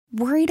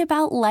Worried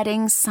about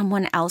letting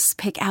someone else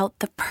pick out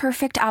the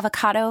perfect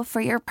avocado for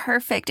your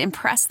perfect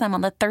impress them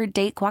on the third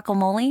date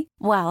guacamole?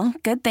 Well,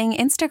 good thing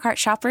Instacart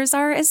shoppers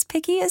are as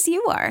picky as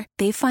you are.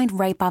 They find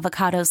ripe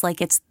avocados like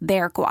it's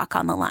their guac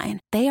on the line.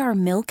 They are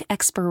milk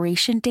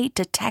expiration date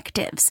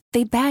detectives.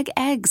 They bag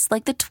eggs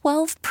like the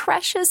 12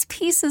 precious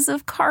pieces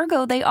of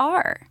cargo they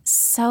are.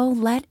 So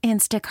let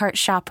Instacart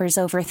shoppers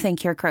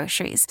overthink your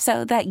groceries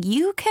so that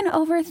you can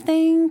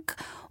overthink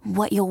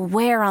what you'll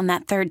wear on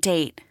that third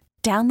date.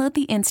 Download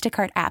the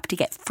Instacart app to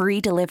get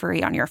free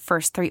delivery on your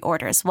first 3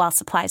 orders while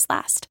supplies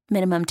last.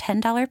 Minimum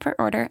 $10 per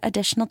order.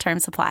 Additional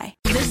terms apply.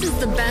 This is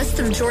the best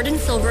of Jordan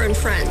Silver and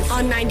Friends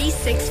on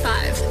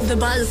 96.5 The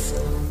Buzz.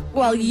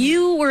 While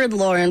you were in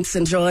Lawrence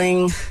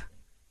enjoying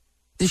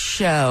the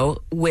show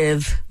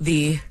with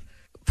the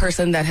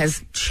person that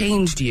has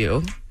changed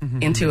you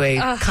into a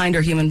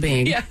kinder human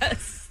being.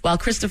 Yes. While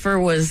Christopher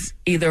was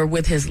either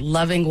with his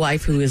loving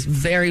wife, who is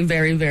very,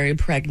 very, very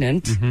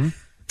pregnant.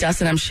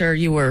 Dustin, I'm sure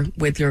you were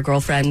with your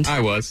girlfriend.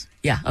 I was.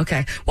 Yeah,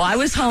 okay. Well, I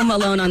was home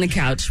alone on the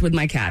couch with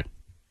my cat.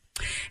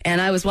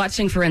 And I was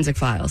watching Forensic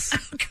Files.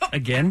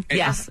 Again?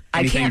 Yes.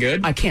 Anything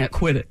good? I can't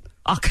quit it.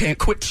 I can't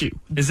quit you.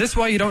 Is this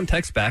why you don't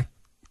text back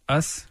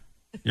us?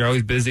 You're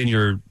always busy in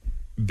your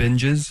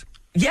binges?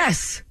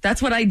 Yes,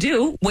 that's what I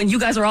do when you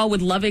guys are all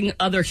with loving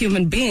other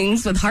human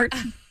beings with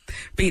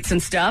heartbeats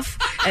and stuff.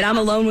 And I'm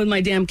alone with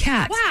my damn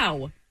cat.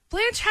 Wow.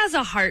 Blanche has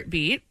a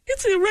heartbeat.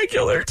 It's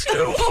irregular,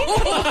 too.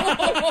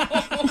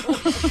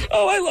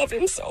 Oh, I love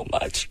him so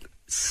much.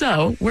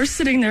 So, we're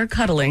sitting there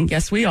cuddling.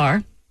 Yes, we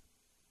are.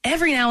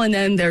 Every now and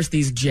then, there's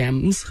these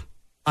gems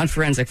on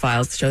Forensic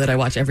Files, the show that I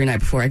watch every night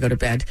before I go to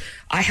bed.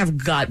 I have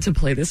got to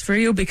play this for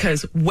you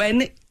because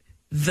when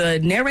the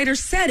narrator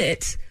said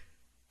it,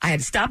 I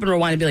had to stop and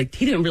rewind and be like,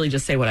 he didn't really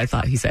just say what I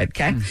thought he said,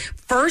 okay?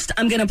 First,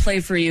 I'm going to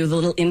play for you the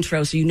little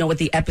intro so you know what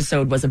the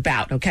episode was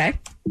about, okay?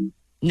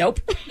 Nope.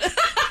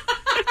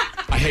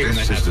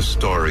 This is the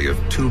story of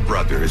 2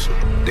 brothers.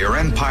 Their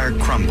empire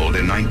crumbled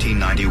in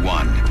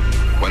 1991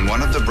 when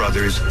one of the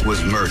brothers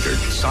was murdered,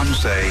 some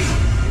say,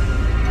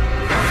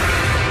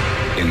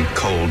 in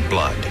cold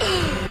blood.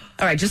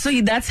 All right, just so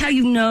that's how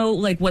you know,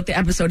 like, what the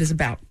episode is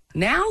about.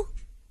 Now,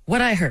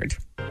 what I heard.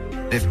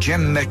 If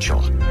Jim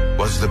Mitchell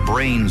was the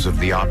brains of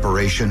the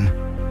operation,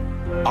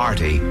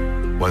 Artie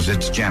was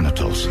its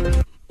genitals.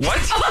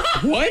 What?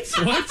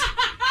 What?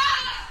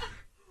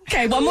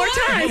 Okay, one more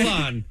time. Hold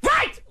on.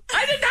 Right!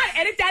 I did not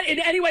edit that in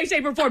any way,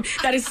 shape, or form.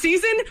 That is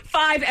season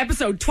 5,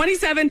 episode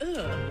 27.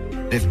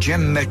 If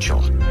Jim Mitchell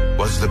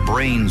was the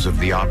brains of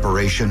the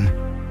operation,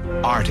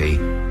 Artie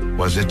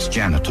was its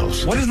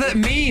genitals. What does that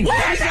mean?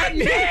 What does that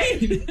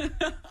mean?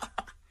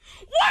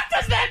 What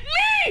does that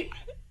mean?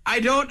 I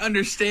don't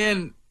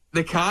understand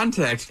the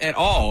context at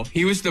all.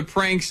 He was the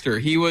prankster.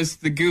 He was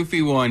the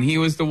goofy one. He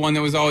was the one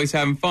that was always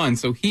having fun.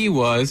 So he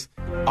was...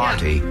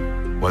 Artie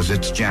was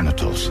its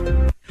genitals.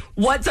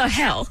 What the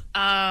hell?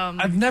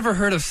 I've never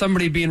heard of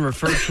somebody being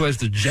referred to as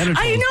the genitals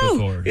I know.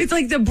 before. It's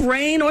like the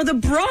brain or the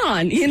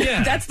brawn. You know,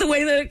 Yeah. That's the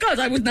way that it goes.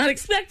 I was not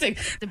expecting.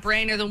 The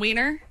brain or the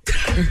wiener?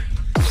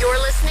 You're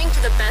listening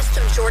to the best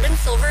of Jordan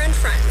Silver and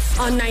Friends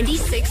on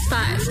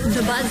 96.5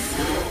 The Buzz.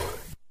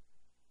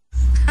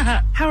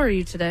 How are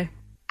you today?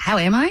 How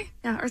am I?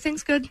 Yeah, are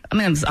things good? I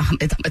mean,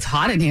 it's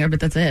hot in here, but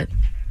that's it.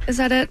 Is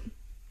that it?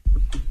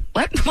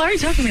 What? Why are you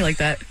talking to me like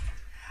that?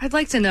 I'd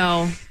like to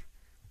know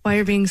why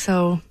you're being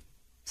so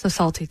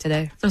salty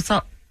today.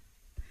 So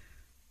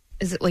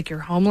Is it like your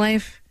home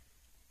life?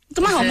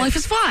 my home life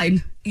is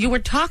fine. You were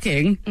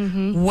talking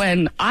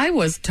when I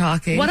was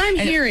talking. What I'm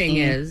hearing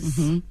is,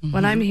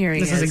 what I'm hearing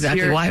This is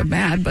exactly why I'm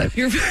mad, but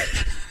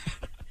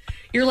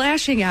you're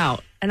lashing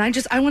out, and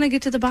I want to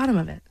get to the bottom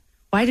of it.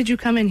 Why did you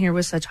come in here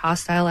with such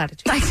hostile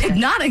attitude? I did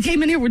not. I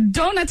came in here with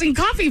donuts and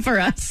coffee for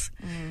us.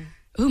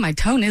 Ooh, my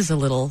tone is a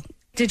little.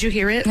 Did you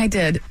hear it? I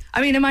did.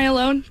 I mean, am I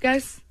alone,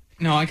 guys?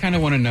 No, I kind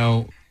of want to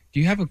know, do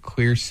you have a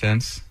clear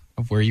sense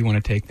of where you want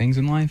to take things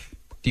in life?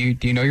 Do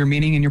you know your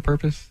meaning and your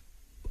purpose?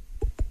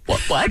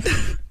 What?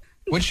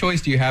 What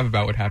choice do you have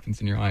about what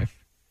happens in your life?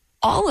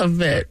 All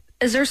of it.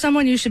 Is there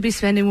someone you should be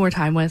spending more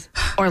time with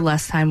or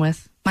less time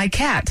with? My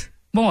cat.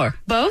 More.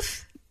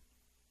 Both?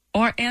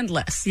 Or and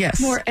less,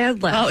 yes. More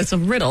and less. Oh, it's a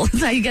riddle.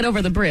 That's how you get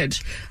over the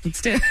bridge.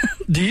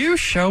 Do you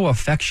show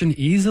affection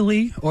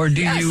easily, or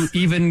do you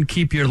even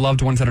keep your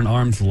loved ones at an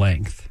arm's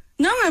length?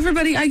 No,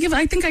 everybody, I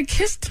think I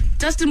kissed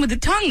Dustin with the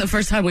tongue the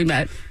first time we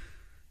met.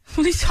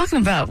 What are you talking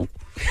about?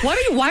 Why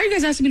are you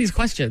guys asking me these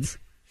questions?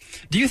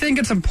 Do you think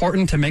it's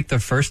important to make the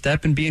first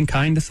step in being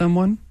kind to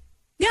someone?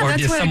 Yeah, or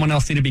that's does someone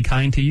else need to be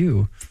kind to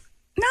you?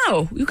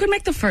 No, you can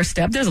make the first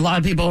step. There's a lot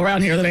of people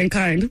around here that ain't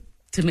kind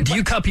to me. Do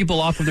you cut people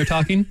off when they're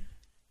talking?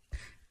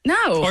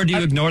 No. Or do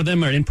you ignore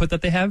them or input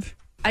that they have?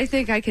 I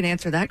think I can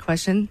answer that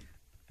question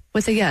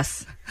with a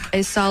yes.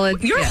 A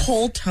solid Your yes.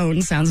 whole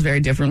tone sounds very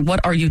different.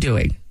 What are you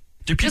doing?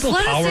 Do people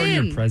let us power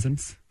in. your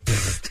presence?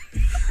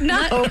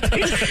 No.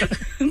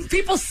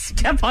 People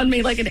step on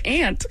me like an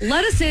ant.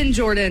 Let us in,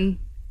 Jordan.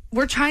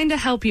 We're trying to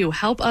help you.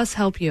 Help us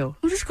help you.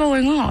 What is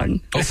going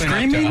on? Open up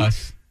screaming? to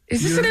us.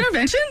 Is this an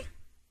intervention?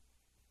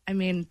 I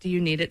mean, do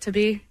you need it to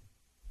be?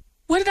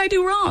 What did I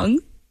do wrong?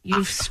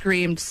 You've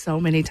screamed so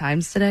many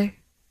times today.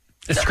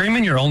 Is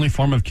screaming your only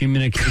form of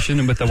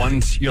communication with the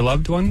ones, your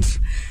loved ones?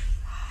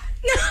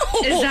 No.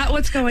 Is that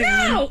what's going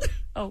on?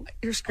 Oh,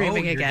 You're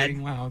screaming you're again.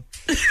 getting loud.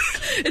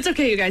 It's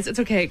okay, you guys. It's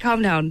okay.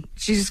 Calm down.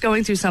 She's just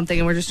going through something,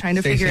 and we're just trying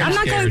to Stacey, figure it I'm out.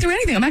 not going through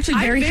anything. I'm actually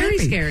very, I'm very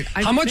happy. scared.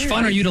 How much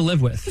fun are you to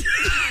live with?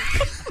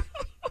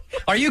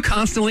 Are you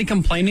constantly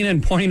complaining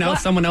and pointing out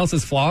someone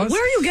else's flaws?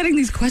 Where are you getting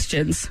these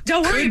questions?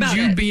 Don't worry Could about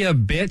you it. be a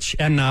bitch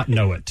and not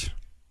know it?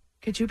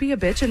 Could you be a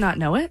bitch and not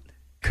know it?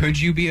 Could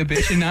you be a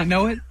bitch and not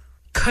know it?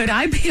 Could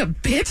I be a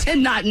bitch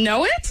and not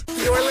know it?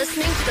 You're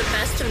listening to the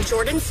best of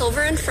Jordan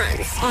Silver and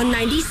Friends on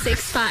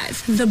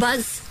 96.5 The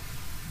Buzz.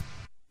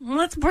 Well,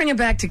 let's bring it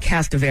back to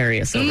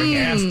Castavarius over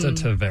here. Casta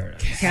Tavares.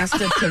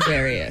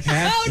 Castavarius.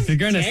 If you're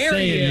going to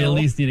say it, you at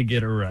least need to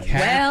get it right.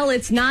 Well,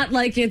 it's not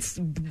like it's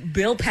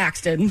Bill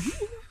Paxton.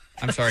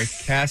 I'm sorry,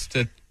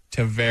 Casta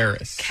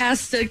Tavares.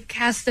 Casta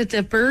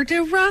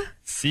Taverdera?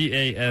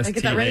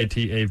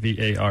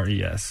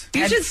 Castataveres.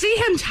 You should see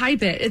him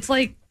type it. It's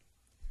like,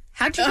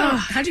 How'd you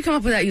come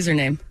up with that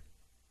username?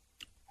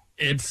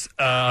 It's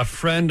a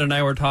friend and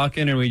I were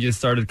talking, and we just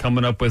started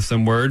coming up with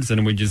some words,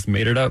 and we just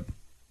made it up.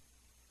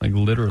 Like,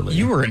 literally.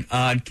 You were an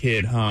odd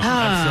kid, huh?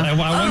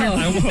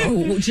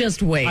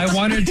 Just wait. I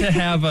wanted to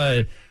have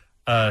a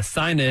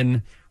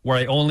sign-in where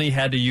I only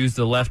had to use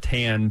the left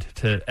hand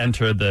to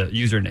enter the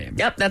username.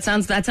 Yep, that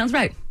sounds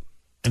right.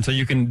 And so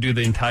you can do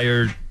the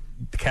entire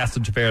cast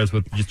of Tavares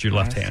with just your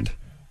left hand.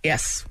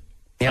 Yes.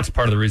 That's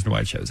part of the reason why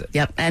I chose it.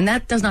 Yep, and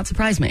that does not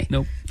surprise me.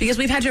 Nope. Because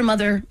we've had your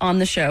mother on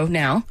the show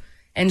now,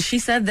 and she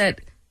said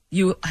that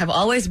you have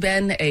always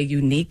been a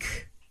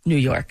unique New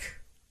York.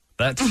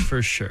 That's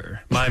for sure.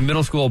 My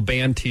middle school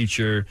band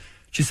teacher,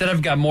 she said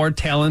I've got more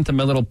talent in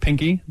my little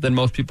pinky than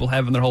most people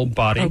have in their whole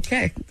body.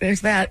 Okay,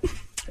 there's that.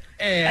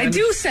 And I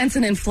do sense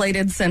an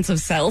inflated sense of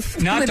self.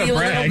 Not with to you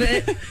brag. A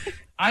little bit.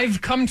 I've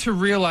come to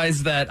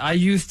realize that I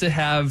used to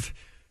have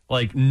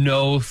like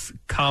no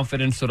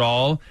confidence at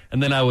all,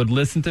 and then I would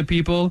listen to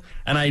people,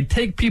 and I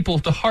take people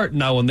to heart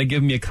now when they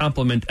give me a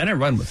compliment, and I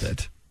run with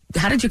it.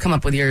 How did you come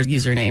up with your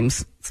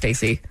usernames,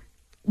 Stacey?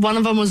 one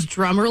of them was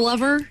Drummer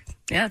Lover.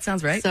 Yeah, that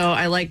sounds right. So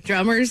I like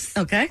drummers.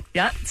 Okay.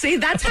 Yeah. See,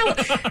 that's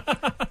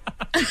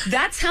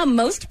how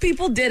most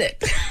people did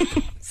it.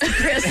 So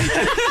Chris.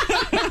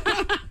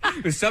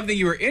 It was something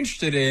you were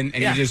interested in,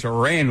 and Yeah. you just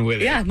ran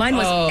with it. Yeah, mine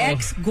was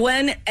X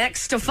Gwen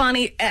X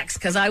Stefani X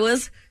because I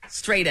was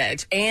straight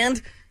edge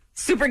and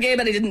super gay,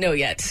 but I didn't know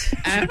yet.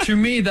 To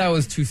me, that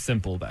was too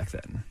simple back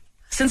then.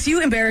 Since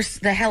you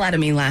embarrassed the hell out of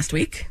me last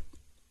week.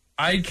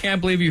 I can't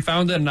believe you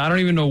found it, and I don't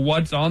even know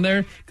what's on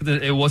there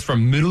because it was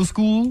from middle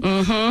school,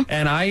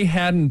 and I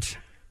hadn't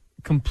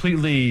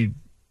completely.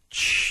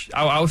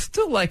 I was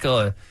still like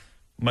my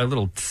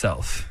little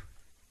self.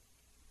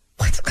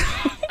 What?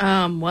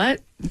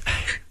 What?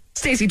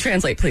 Stacey,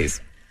 translate,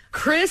 please.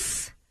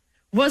 Chris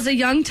was a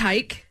young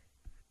tyke,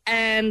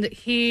 and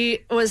he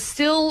was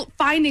still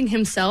finding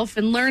himself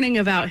and learning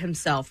about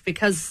himself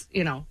because,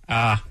 you know,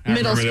 I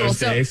middle remember school. those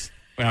So days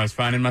when I was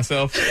finding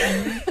myself.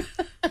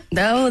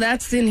 No,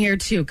 that's in here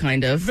too,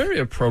 kind of. Very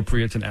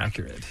appropriate and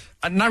accurate.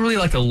 I'm not really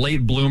like a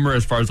late bloomer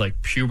as far as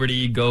like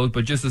puberty goes,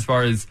 but just as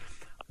far as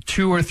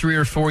 2 or 3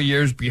 or 4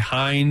 years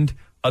behind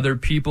other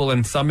people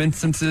in some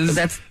instances.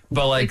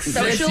 But like 6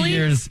 socially?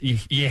 years,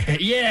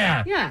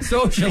 yeah. Yeah.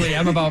 Socially,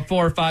 I'm about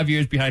 4 or 5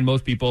 years behind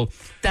most people.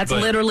 That's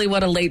but, literally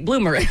what a late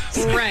bloomer is.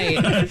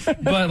 right.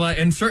 But like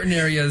in certain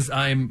areas,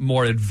 I'm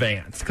more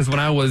advanced because when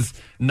I was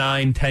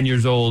 9, 10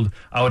 years old,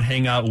 I would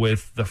hang out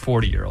with the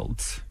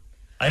 40-year-olds.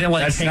 I didn't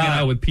like hanging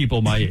out with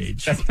people my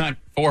age. That's not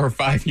 4 or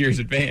 5 years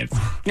advanced.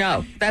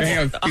 No, that's Hang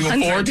out with people 4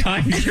 100.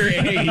 times your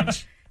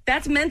age.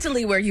 That's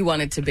mentally where you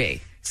wanted to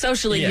be.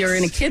 Socially, Yes. you're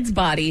in a kid's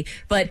body,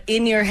 but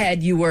in your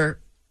head, you were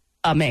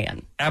a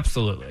man.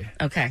 Absolutely.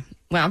 Okay.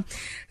 Well,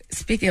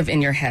 speaking of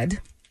in your head,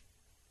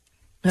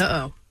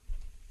 Uh-oh.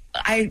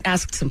 I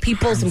asked some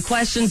people some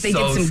questions. They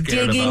so did some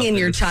scared digging about in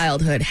your this.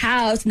 childhood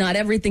house. Not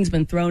everything's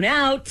been thrown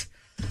out.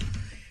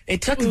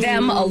 It took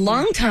them a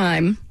long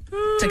time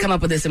to come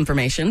up with this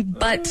information,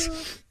 but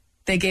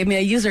they gave me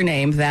a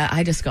username that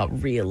I just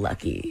got real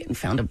lucky and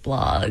found a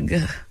blog.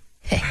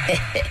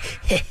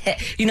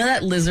 You know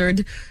that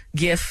lizard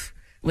gif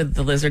with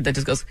the lizard that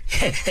just goes,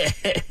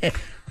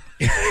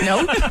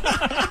 no?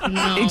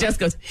 He just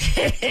goes,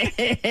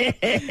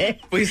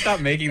 Please stop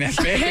making that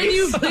face. Can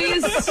you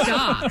please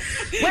stop?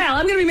 well,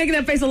 I'm going to be making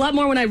that face a lot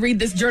more when I read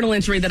this journal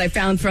entry that I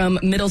found from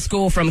middle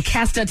school from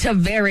Casta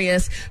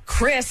Tavarius,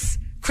 Chris's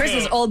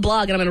old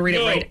blog, and I'm going to read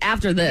it right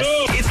after this.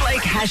 It's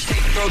like hashtag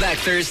Throwback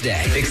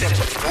Thursday,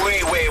 except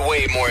way, way,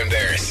 way more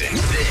embarrassing.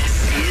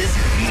 This is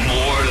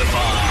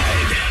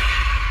Mortified.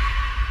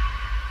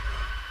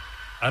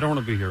 I don't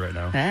want to be here right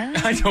now.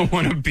 I don't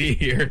want to be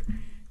here.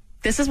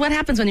 This is what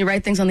happens when you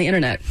write things on the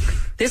internet.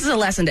 This is a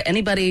lesson to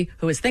anybody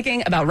who is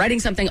thinking about writing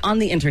something on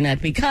the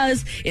internet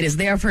because it is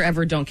there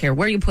forever. Don't care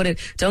where you put it.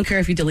 Don't care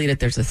if you delete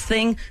it. There's a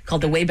thing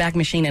called the Wayback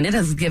Machine, and it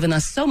has given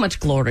us so much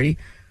glory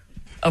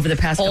over the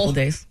past couple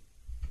days.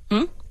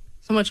 So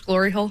much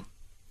glory hole.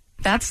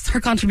 That's her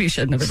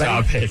contribution,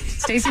 everybody. Stop it.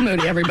 Stacey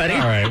Moody, everybody. All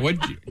right. I'm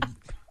just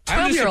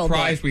 12-year-old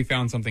surprised we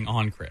found something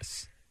on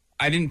Chris.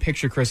 I didn't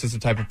picture Chris as the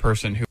type of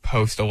person who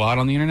posts a lot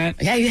on the internet.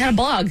 Yeah, you had a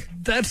blog.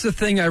 That's the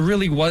thing. I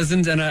really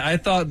wasn't, and I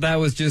thought that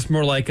was just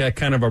more like a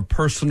kind of a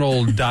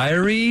personal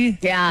diary.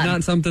 Yeah.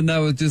 Not something that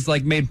was just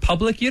like made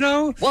public, you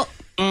know? Well,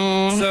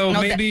 So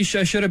maybe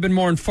I should have been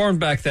more informed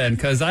back then,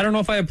 because I don't know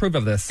if I approve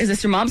of this. is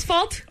this your mom's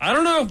fault? I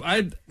don't know.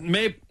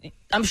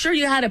 I'm sure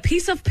you had a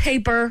piece of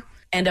paper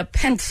and a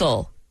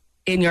pencil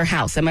in your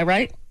house. Am I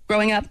right?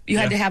 Growing up, you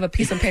had to have a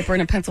piece of paper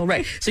and a pencil,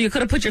 right? So you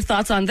could have put your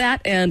thoughts on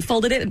that and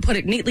folded it and put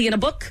it neatly in a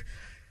book.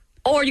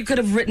 Or you could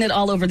have written it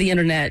all over the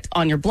internet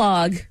on your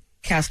blog,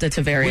 cast it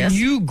to various.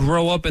 When you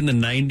grow up in the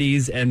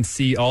 90s and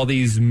see all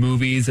these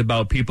movies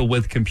about people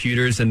with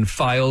computers and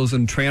files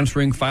and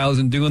transferring files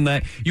and doing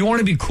that, you want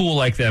to be cool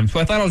like them. So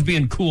I thought I was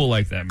being cool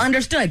like them.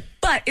 Understood.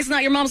 But it's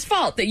not your mom's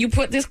fault that you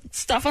put this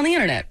stuff on the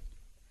internet.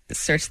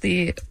 Searched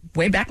the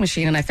Wayback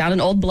Machine and I found an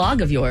old blog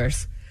of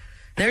yours.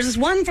 There's this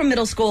one from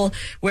middle school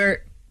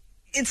where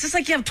it's just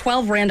like you have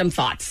 12 random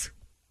thoughts.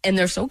 And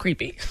they're so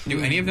creepy.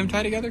 Do any of them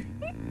tie together?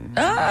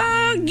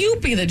 You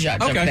be the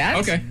judge of that.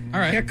 Okay. All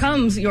right. Here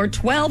comes your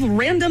 12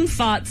 random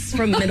thoughts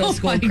from middle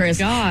school, Chris.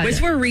 God.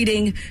 Which we're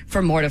reading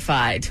for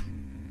Mortified.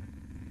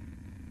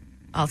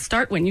 I'll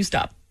start when you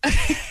stop.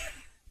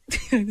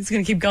 It's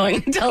going to keep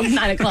going until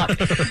 9 o'clock.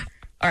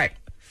 All right.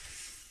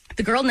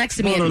 The girl next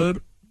to me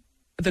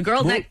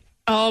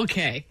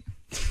Okay.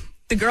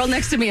 The girl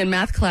next to me in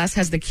math class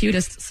has the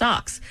cutest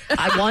socks.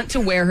 I want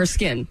to wear her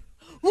skin.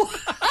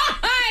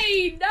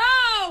 I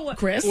know.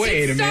 Chris?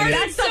 Wait a minute.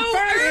 That's so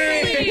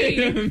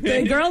early.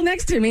 The girl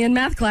next to me in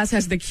math class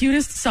has the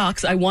cutest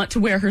socks. I want to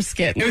wear her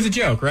skin. It was a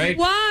joke, right?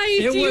 Why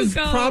It do you was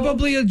go?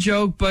 probably a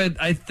joke, but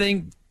I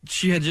think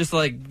she had just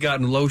like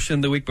gotten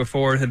lotion the week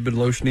before, had been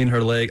lotioning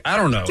her leg. I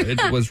don't know.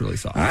 It was really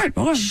soft. All right,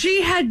 go on.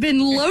 She had been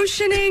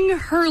lotioning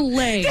her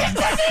legs.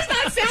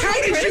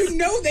 How did you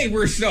know they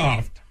were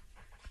soft?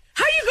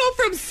 How do you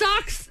go from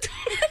socks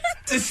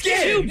The to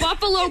skin.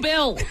 Buffalo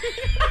Bill?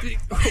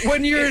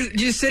 When you're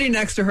sitting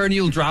next to her and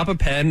you'll drop a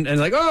pen and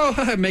like,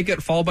 oh, make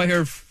it fall by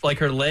her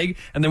leg,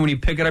 and then when you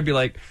pick it up, you're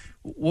like,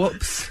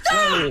 whoops.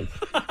 Whoa.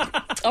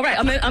 All right,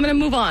 I'm gonna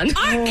move on.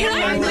 Can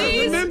I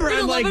please? Remember, for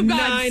the I'm love like of God,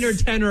 9 or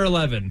 10 or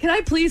 11. Can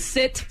I please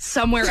sit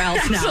somewhere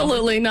else now?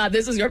 Absolutely not.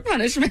 This is your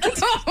punishment.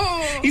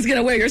 He's going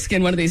to wear your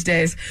skin one of these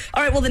days.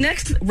 All right, well, the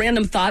next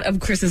random thought of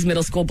Chris's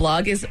middle school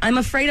blog is, I'm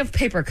afraid of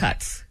paper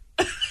cuts.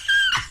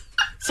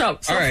 So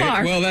All right.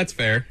 far, Well, that's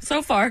fair.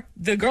 so far,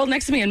 the girl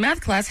next to me in math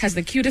class has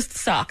the cutest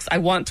socks. I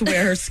want to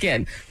wear her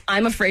skin.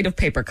 I'm afraid of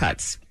paper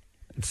cuts.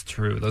 It's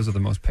true. Those are the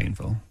most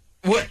painful.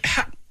 What?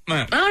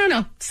 I don't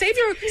know. Save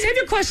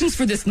your questions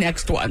for this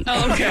next one.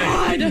 Oh,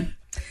 God.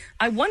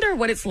 I wonder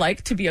what it's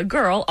like to be a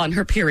girl on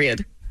her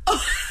period.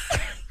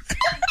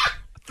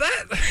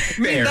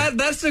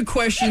 That's a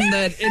question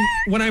that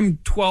when I'm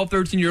 12,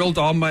 13-year-old,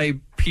 all my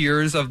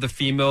peers of the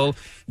female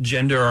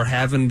gender are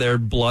having their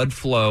blood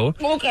flow.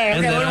 Okay,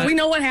 And then well, we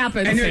know what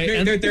happened. And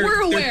Okay, they're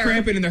we're aware. They're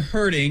cramping and they're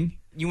hurting.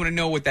 You want to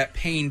know what that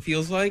pain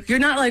feels like? You're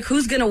not like,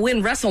 who's going to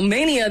win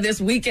WrestleMania this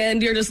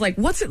weekend? You're just like,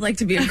 what's it like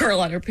to be a girl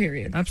on her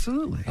period?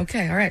 Absolutely.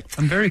 Okay, all right.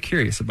 I'm very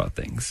curious about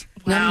things.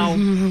 Wow.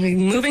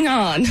 Moving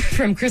on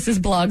from Chris's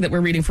blog that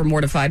we're reading for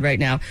Mortified right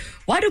now.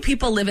 Why do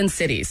people live in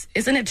cities?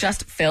 Isn't it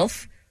just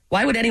filth?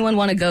 Why would anyone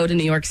want to go to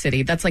New York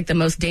City? That's like the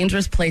most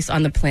dangerous place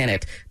on the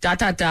planet. ...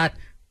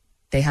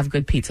 They have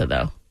good pizza,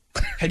 though.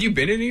 Had you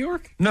been to New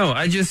York? No,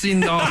 I just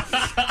seen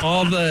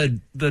all the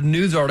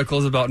news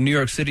articles about New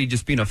York City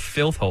just being a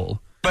filth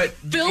hole. But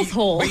Filth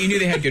hole. But you knew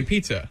they had good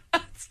pizza.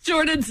 It's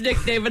Jordan's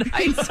nickname in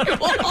high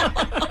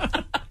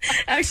school.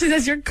 Actually,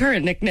 that's your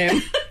current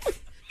nickname.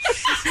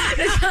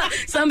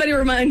 Somebody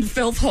remind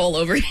Filth Hole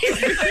over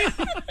here.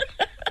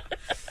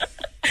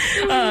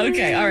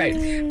 Okay, all right.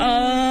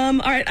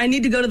 All right, I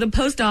need to go to the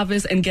post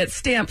office and get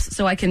stamps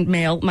so I can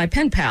mail my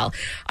pen pal.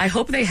 I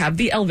hope they have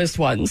the Elvis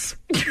ones.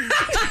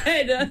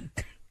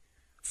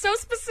 So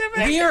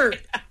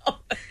specific.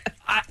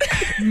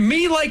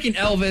 Me liking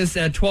Elvis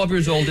at 12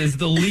 years old is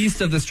the least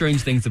of the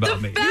strange things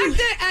about me. The fact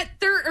that at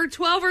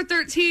 12 or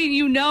 13,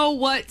 you know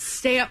what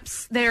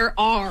stamps there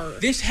are.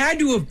 This had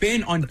to have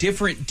been on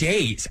different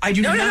days. I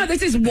do No, not.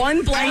 this is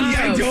one blind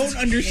I post. don't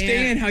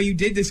understand how you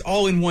did this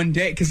all in one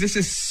day because this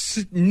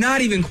is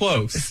not even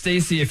close.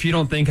 Stacy, if you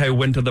don't think I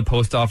went to the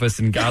post office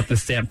and got the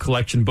stamp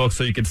collection book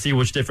so you could see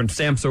which different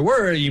stamps there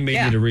were, you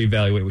may need to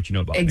reevaluate what you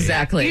know about me.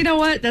 Exactly. You know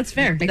what? That's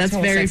fair. Makes That's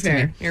total very sense to me.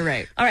 fair. You're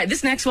right. All right,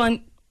 this next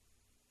one,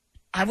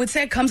 I would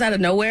say it comes out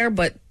of nowhere,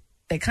 but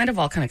they kind of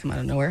come out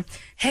of nowhere.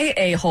 Hey,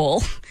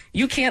 a-hole,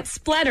 you can't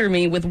splatter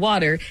me with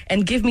water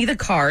and give me the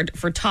card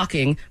for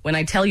talking when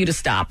I tell you to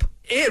stop.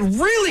 It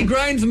really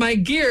grinds my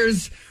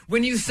gears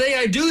when you say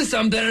I do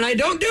something and I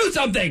don't do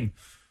something.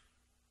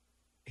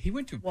 He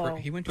went to.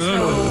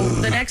 So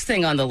the next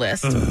thing on the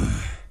list,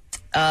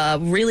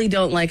 really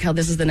don't like how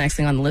this is the next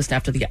thing on the list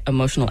after the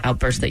emotional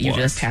outburst that you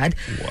just had.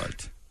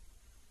 What?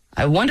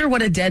 I wonder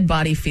what a dead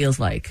body feels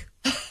like.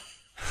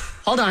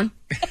 Hold on.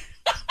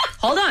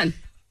 Hold on.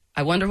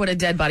 I wonder what a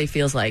dead body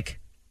feels like.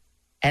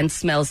 and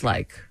smells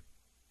like.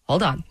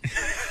 Hold on.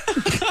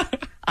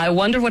 I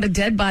wonder what a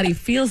dead body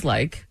feels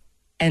like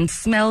and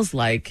smells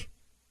like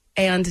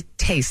and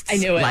tastes I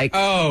knew it. like.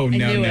 Oh,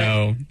 knew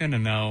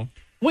no.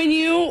 When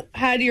you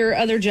had your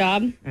other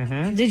job,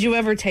 did you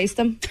ever taste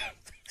them?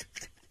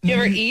 You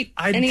ever eat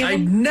any of I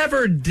them?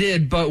 never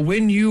did, but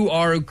when you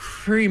are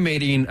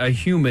cremating a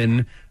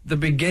human, the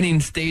beginning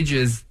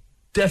stages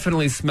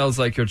definitely smells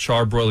like you're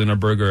charbroiling a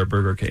burger at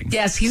Burger King.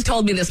 Yes, he's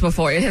told me this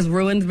before. It has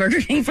ruined Burger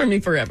King for me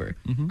forever.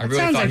 I really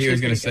sounds thought he actually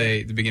was going to pretty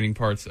say the beginning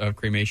parts of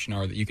cremation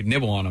are that you could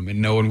nibble on them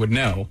and no one would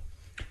know.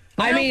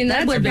 I mean,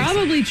 that that's would be-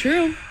 probably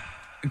true.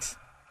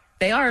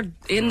 They are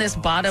in this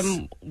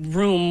bottom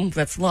room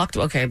that's locked.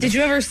 Okay. Did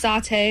you ever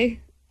saute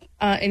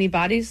any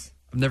bodies?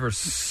 I've never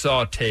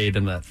sauteed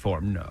in that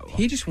form, no.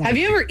 He just Have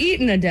you ever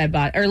eaten a dead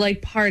body or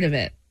like part of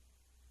it?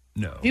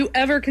 No. Have you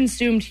ever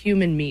consumed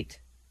human meat?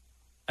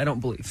 I don't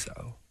believe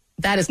so.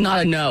 That is not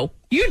a no.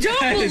 You don't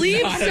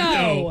believe not a so.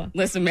 no.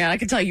 Listen, man, I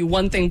can tell you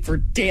one thing for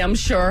damn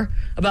sure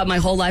about my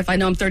whole life. I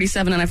know I'm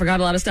 37 and I forgot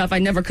a lot of stuff. I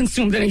never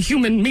consumed any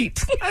human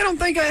meat. I don't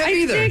think I have I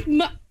either. think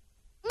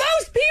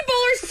most people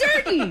are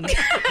certain.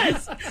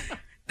 Yes.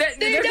 They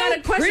There's know not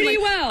a question pretty like,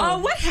 well. Oh,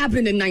 what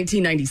happened in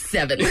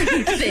 1997? You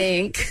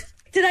think?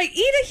 Did I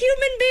eat a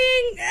human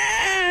being?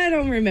 I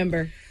don't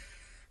remember.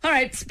 All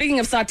right, speaking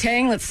of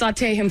sauteing, let's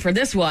saute him for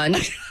this one.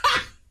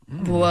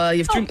 Well,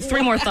 you have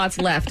three more thoughts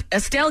left.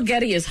 Estelle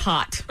Getty is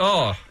hot.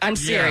 Oh, I'm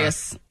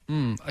serious. She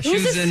Who's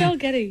was this in, still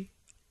getting?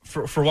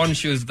 for one,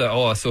 she was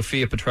the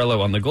Sophia Petrello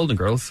on the Golden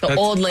Girls. The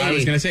old lady. I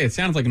was going to say, it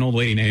sounds like an old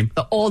lady name.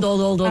 The old lady.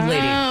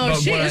 Oh, But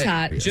she what is I-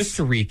 hot. Just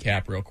to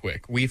recap real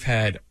quick, we've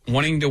had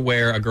wanting to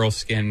wear a girl's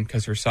skin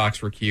because her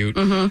socks were cute,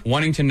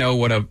 wanting to know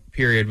what a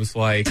period was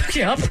like,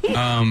 Yep.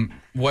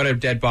 what a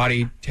dead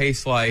body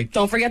tastes like.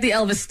 Don't forget the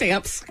Elvis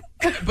stamps.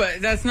 But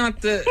that's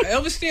not the...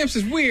 Elvis Stamps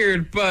is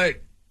weird,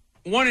 but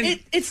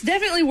It's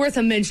definitely worth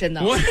a mention,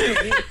 though.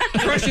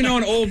 crushing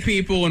on old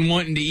people and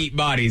wanting to eat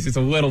bodies is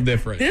a little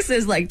different. This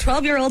is like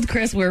 12-year-old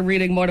Chris. We're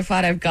reading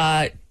Mortified. I've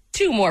got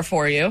two more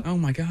for you. Oh,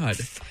 my God.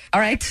 All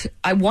right.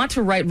 I want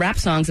to write rap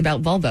songs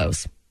about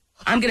Volvos.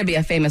 I'm going to be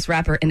a famous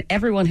rapper, and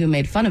everyone who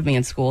made fun of me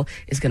in school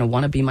is going to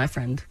want to be my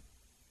friend.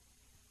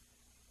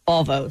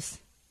 Volvos.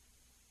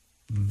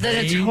 Can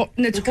we just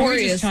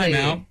Notoriously.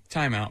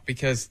 time out,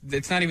 because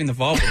it's not even the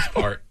Volvos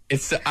part.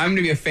 It's the, I'm going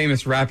to be a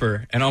famous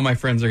rapper, and all my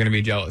friends are going to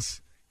be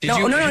jealous.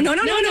 No, No, they're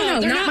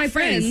not my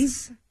friends.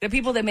 friends. The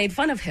people that made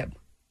fun of him.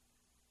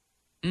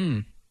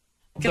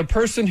 The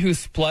person who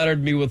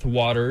splattered me with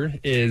water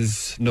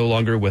is no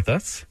longer with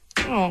us.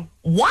 Oh.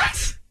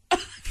 What?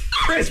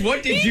 Chris,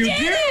 what did you do?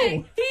 He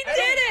did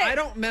it. I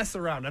don't mess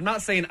around. I'm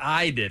not saying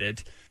I did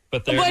it,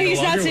 but they're But no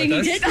he's not longer saying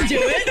with he us. didn't do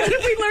it. What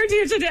have we learned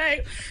here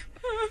today?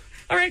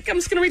 All right, I'm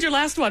just going to read your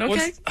last one,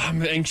 okay?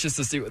 I'm anxious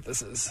to see what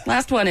this is.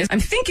 Last one is, I'm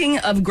thinking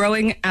of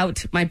growing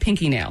out my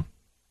pinky nail.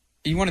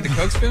 You wanted the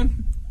Coke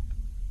spoon?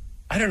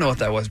 I don't know what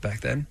that was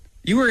back then.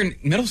 You were in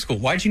middle school.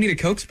 Why'd you need a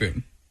Coke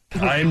spoon?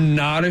 I'm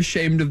not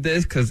ashamed of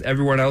this because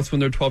everyone else when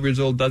they're 12 years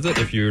old does it.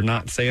 If you're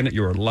not saying it,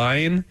 you're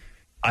lying.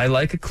 I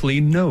like a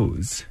clean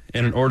nose.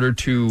 And in order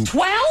to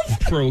 12?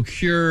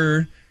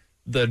 procure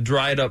the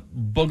dried up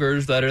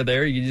boogers that are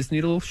there, you just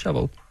need a little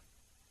shovel.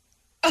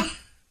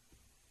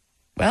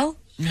 Well,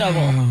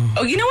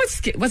 oh, you know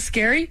what's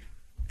scary?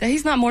 That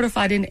he's not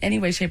mortified in any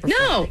way, shape, or form.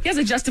 No. He has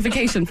a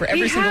justification for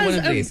every He single one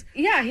has of these.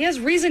 Yeah, he has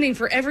reasoning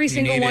for every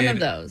single one of needed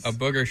those. A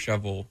booger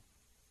shovel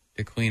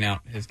to clean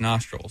out his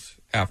nostrils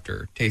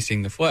after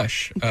tasting the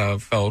flesh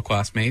of fellow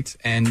classmates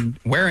and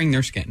wearing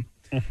their skin.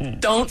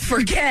 Don't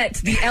forget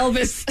the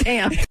Elvis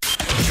stamp.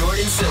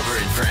 Jordan Silver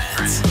and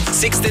Friends.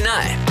 6 to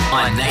 9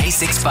 on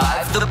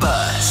 96.5 The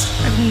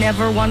Buzz. I've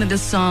never wanted a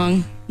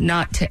song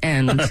not to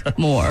end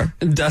more.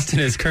 Dustin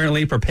is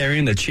currently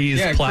preparing the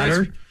cheese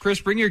platter.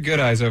 Chris, bring your good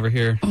eyes over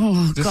here. Oh,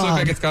 Does this look God.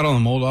 like it's got all the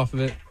mold off of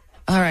it?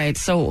 All right,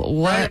 so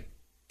what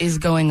is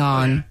going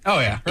on Oh,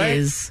 yeah. Right?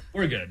 is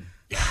We're good.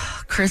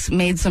 Chris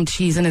made some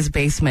cheese in his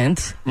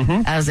basement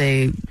as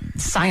a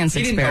science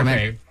He didn't, experiment.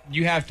 okay,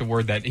 you have to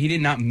word that. He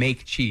did not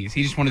make cheese.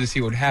 He just wanted to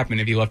see what would happen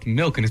if he left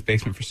milk in his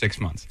basement for 6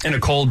 months. In a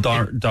cold,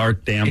 dark,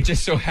 damp It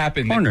just so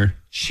happened corner. that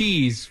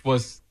cheese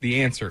was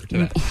the answer to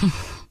that.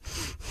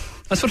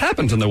 That's what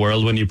happens in the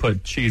world when you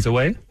put cheese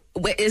away.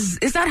 Wait, is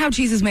that how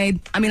cheese is made?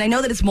 I mean, I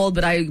know that it's mold,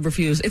 but I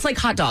refuse. It's like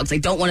hot dogs. I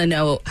don't want to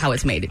know how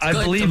it's made. It's I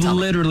good, believe don't tell me.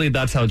 literally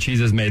that's how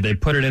cheese is made. They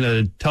put it in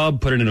a tub,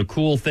 put it in a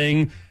cool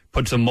thing,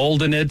 put some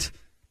mold in it,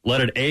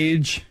 let it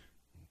age,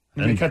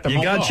 and cut the you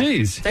mold got off.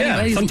 cheese. Yeah,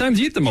 anybody's- sometimes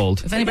you eat the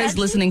mold. If anybody's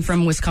listening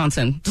from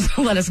Wisconsin, just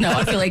let us know.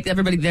 I feel like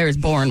everybody there is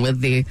born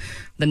with the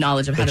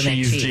knowledge of how The to make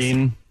cheese cheese.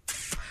 gene.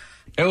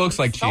 It looks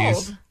like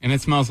cheese, Sold. and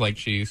it smells like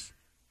cheese.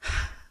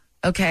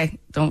 Okay,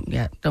 don't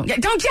yet. Tell me.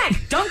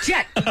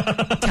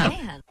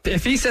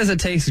 If he says it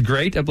tastes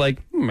great, I'm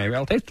like, maybe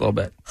I'll taste a little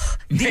bit.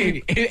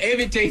 Maybe. If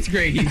it tastes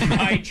great, he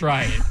might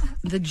try it.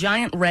 The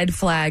giant red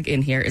flag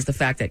in here is the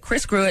fact that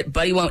Chris grew it,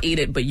 Buddy won't eat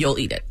it, but you'll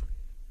eat it.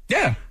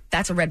 Yeah.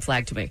 That's a red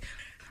flag to me.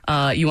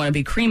 You want to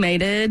be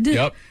cremated.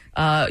 Yep.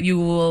 You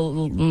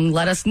will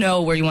let us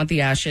know where you want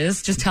the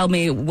ashes. Just tell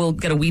me, we'll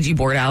get a Ouija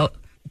board out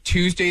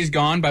Tuesday's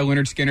Gone by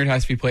Leonard Skinner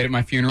has to be played at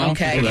my funeral.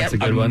 Okay, Oh, that's a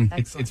good one.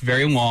 It's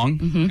very long,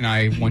 and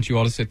I want you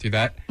all to sit through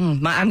that.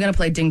 I'm going to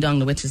play Ding Dong,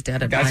 the Witch is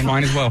Dead at That's mine.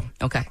 fine as well.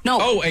 Okay. No.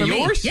 Oh, for and me.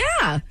 yours?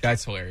 Yeah.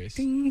 That's hilarious.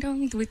 Ding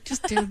Dong, the Witch is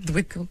Dead, the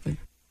Wick open.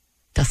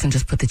 Dustin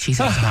just put the cheese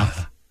in his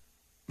mouth.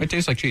 It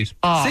tastes like cheese.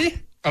 See?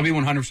 I'll be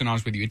 100%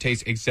 honest with you. It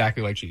tastes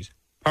exactly like cheese.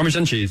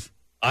 Parmesan cheese.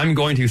 I'm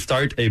going to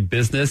start a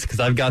business because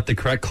I've got the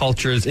correct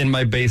cultures in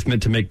my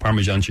basement to make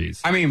Parmesan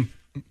cheese. I mean,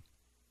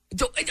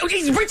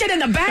 He's reaching in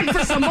the bag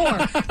for some more.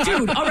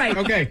 Dude, all right.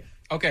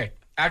 okay.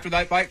 After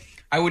that bite,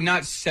 I would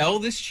not sell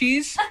this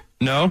cheese,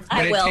 No?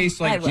 but it tastes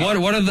like cheese.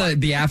 What are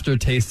the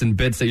aftertaste and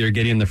bits that you're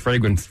getting in the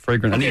fragrance? I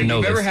need Okay, to if know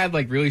you've this. ever had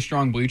like really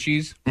strong blue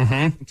cheese?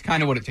 Mm-hmm. It's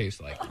kind of what it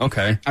tastes like.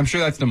 Okay. I'm sure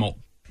that's the mold.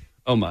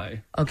 Oh, my.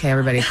 Okay,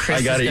 everybody. Chris I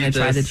is gotta going eat to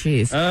try the this.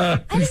 cheese.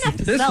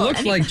 This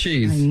looks like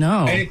cheese.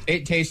 No. And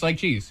it tastes like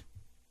cheese.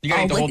 You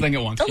gotta eat the whole thing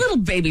at once. A little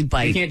baby You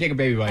bite. can't take a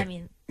baby bite. I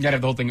mean- You gotta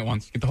have the whole thing at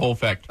once. Get the whole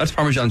effect. That's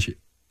Parmesan cheese.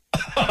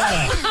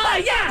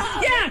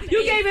 Yeah.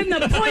 You gave him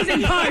the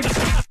poison part.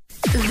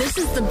 This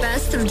is the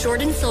best of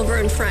Jordan Silver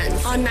and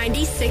Friends on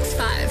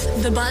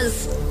 96.5 The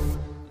Buzz.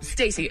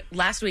 Stacy,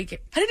 last week,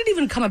 how did it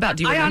even come about?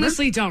 Do you I remember?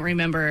 honestly don't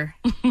remember.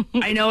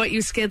 I know what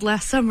you skid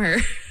last summer.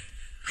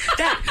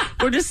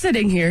 We're just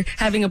sitting here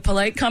having a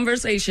polite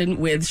conversation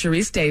with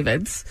Sharice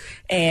Davids,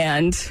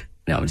 and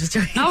no, I'm just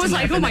joking. I was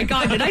like, oh my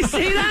God, did I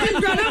say that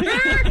in front of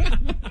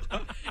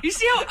her? You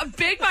see how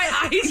big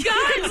my eyes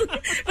got?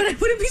 But I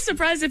wouldn't be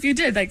surprised if you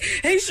did. Like,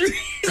 hey,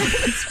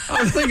 Sharice.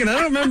 I was thinking, I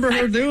don't remember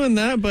her doing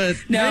that, but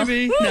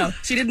maybe. No,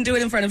 she didn't do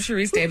it in front of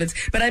Sharice Davids.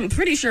 But I'm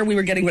pretty sure we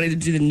were getting ready to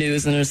do the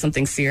news, and there was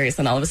something serious,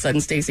 and all of a sudden,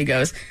 Stacy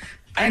goes,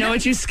 I know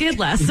what you skid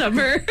last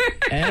summer.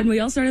 and we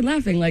all started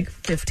laughing like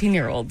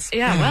 15-year-olds.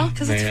 Yeah, well,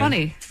 because it's Man.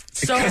 funny.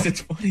 So Because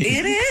it's funny.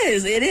 It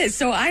is.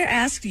 So I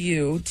asked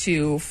you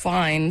to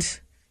find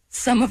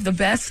some of the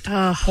best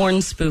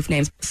porn spoof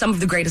names, some of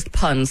the greatest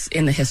puns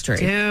in the history.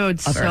 Dude,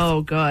 of so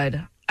Earth.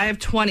 good. I have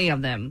 20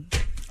 of them.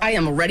 I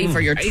am ready for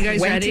your Are you 20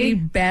 guys ready?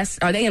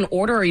 best. Are they in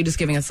order, or are you just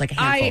giving us like a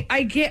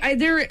handful?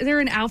 They're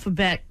in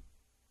alphabet.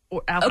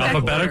 Or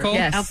Alphabetical?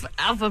 Yes.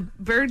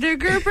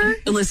 Alphabetical?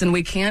 Listen,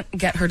 we can't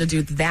get her to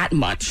do that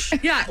much.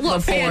 Yeah, look,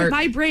 Before- man,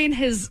 my brain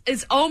is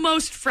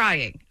almost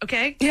frying,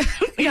 okay? Yeah.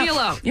 Leave me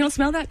alone. You don't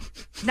smell that?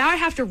 Now I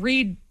have to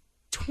read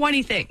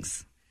 20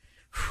 things.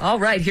 All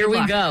right, here we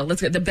luck. go.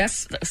 Let's get the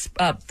best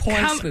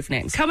porn spoof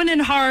names. Coming in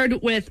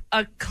hard with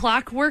a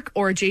clockwork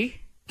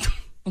orgy,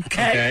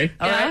 Okay. Okay.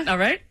 All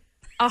right.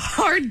 a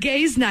hard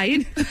gaze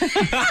night,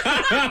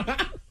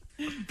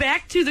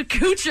 back to the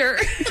coocher,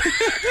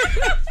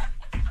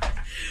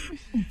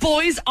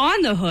 boys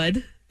on the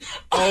hood,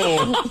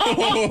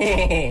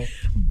 Oh.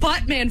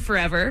 Buttman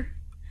forever,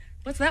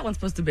 What's that one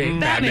supposed to be?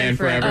 Batman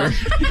Forever.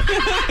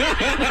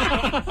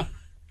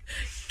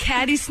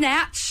 caddy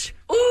snatch,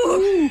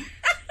 ooh,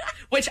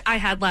 which I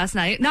had last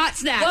night. Not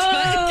snatch,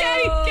 but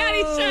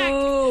caddy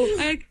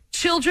check.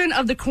 Children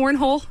of the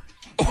cornhole.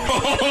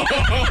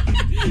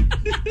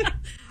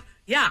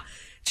 Yeah.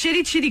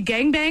 Chitty Chitty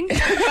Gangbang.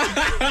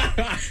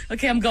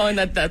 Okay, I'm going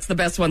that's the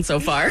best one so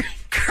far.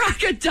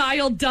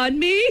 Crocodile done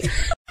me.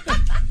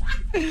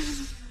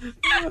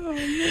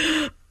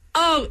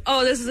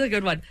 Oh, this is a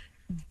good one.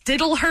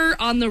 Diddle her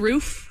on the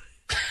roof.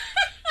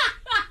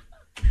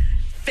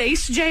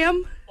 Face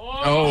jam.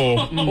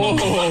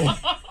 Oh.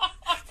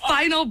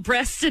 Final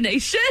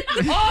breastination.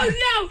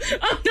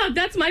 Oh no,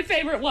 that's my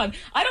favorite one.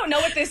 I don't know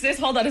what this is.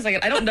 Hold on a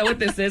second. I don't know what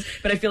this is,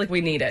 but I feel like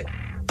we need it.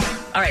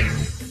 All right,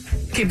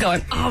 keep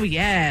going. Oh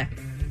yeah.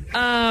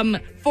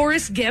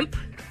 Forrest Gimp.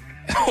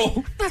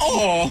 Oh.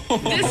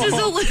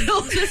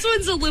 This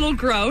one's a little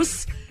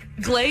gross.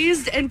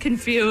 Glazed and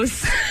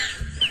confused.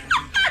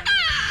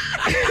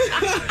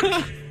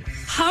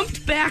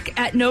 Humped back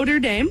at Notre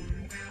Dame.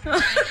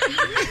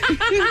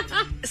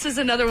 This is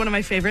another one of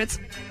my favorites.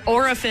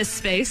 Orifice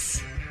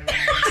space.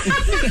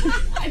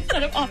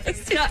 Instead of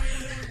office. Yeah.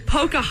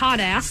 Poke a hot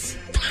ass.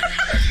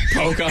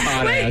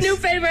 Pocahontas. Wait, new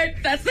favorite.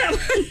 That's that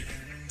one.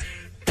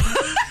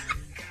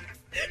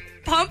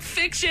 Pump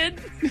fiction.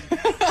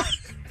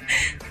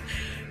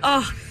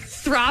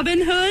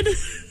 Throbbing Hood.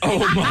 Oh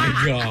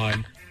my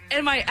God.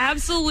 And my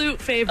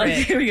absolute favorite.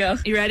 Okay, here we go.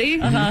 You ready?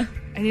 Uh-huh.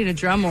 I need a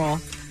drum roll.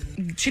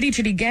 Chitty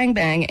Chitty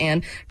Gangbang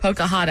and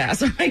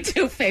Pocahontas are my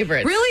two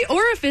favorites. Really?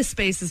 Orifice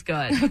space is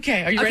good.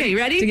 Okay, are you Okay, ready? you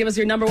ready? To give us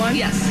your number one?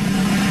 Yes.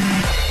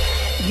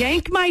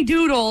 Yank my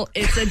doodle.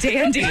 It's a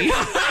dandy.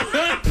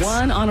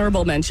 One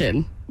honorable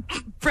mention.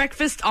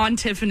 Breakfast on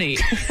Tiffany.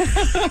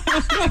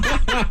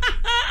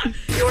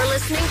 You're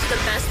listening to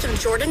the best of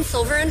Jordan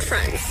Silver and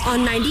Friends on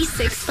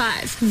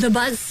 96.5 The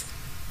Buzz.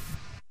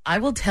 I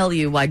will tell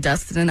you why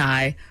Dustin and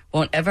I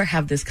won't ever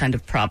have this kind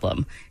of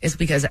problem. It's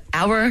because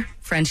our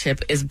friendship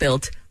is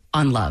built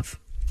on love.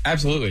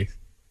 Absolutely.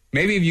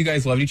 Maybe if you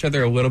guys loved each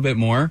other a little bit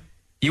more,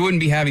 you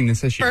wouldn't be having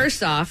this issue.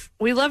 First off,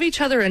 we love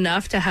each other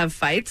enough to have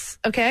fights,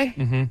 okay?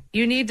 Mm-hmm.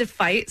 You need to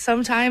fight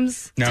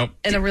sometimes Nope.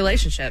 in a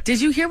relationship.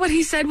 Did you hear what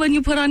he said when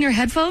you put on your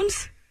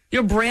headphones?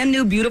 Your brand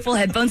new beautiful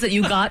headphones that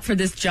you got for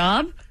this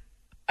job?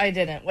 I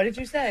didn't. What did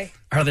you say?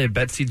 Are they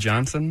Betsy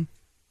Johnson?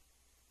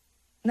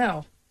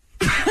 No.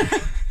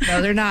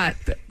 No, they're not.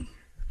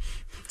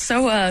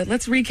 So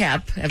let's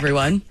recap,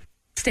 everyone.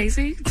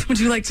 Stacey, would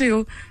you like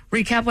to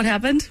recap what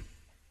happened?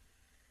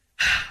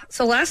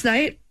 So last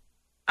night,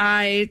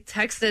 I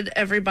texted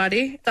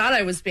everybody. Thought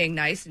I was being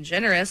nice and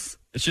generous.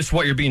 It's just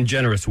what you're being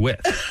generous with.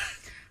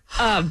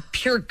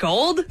 Pure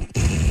gold.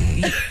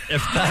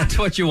 If that's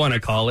what you want to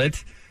call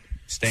it.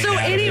 Staying So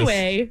out of this.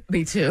 anyway,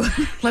 Me too.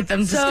 Let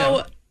them just so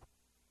go.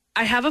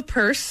 I have a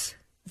purse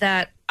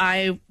that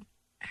I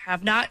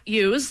have not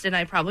used, and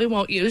I probably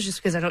won't use just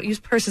because I don't use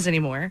purses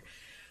anymore.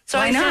 So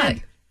Why I not?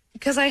 said,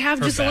 because I have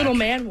Her just a little back.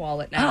 man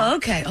wallet now. Oh,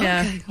 okay.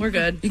 Yeah, Okay. we're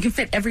good. You can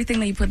fit everything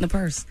that you put in the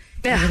purse.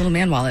 Yeah. Your little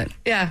man wallet.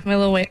 Yeah, my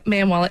little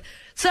man wallet.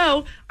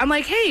 So I'm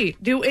like, hey,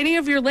 do any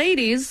of your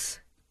ladies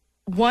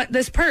want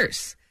this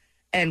purse?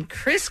 And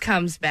Chris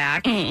comes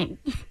back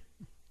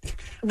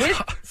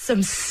with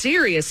some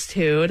serious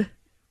tude,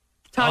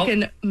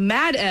 talking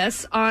mad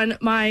S on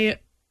my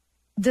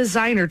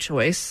designer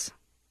choice.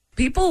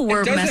 People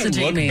were It doesn't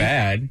messaging look me.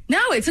 bag. No,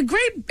 it's a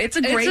great It's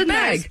a bag.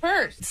 nice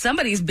purse.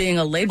 Somebody's being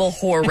a label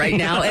whore right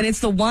now, and it's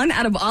the one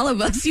out of all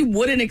of us you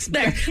wouldn't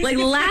expect. Like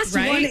last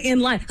Right? one in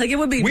line. Like it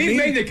would be We me.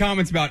 made the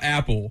comments about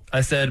Apple.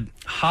 I said,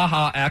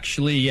 haha,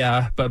 actually,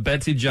 yeah, but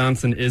Betsy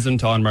Johnson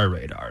isn't on my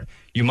radar.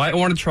 You might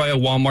want to try a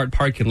Walmart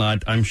parking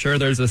lot. I'm sure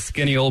there's a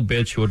skinny old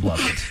bitch who would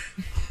love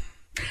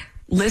it.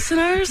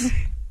 Listeners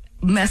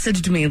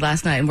messaged me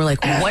last night and were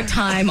like, what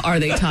time are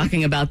they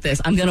talking about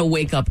this? I'm going to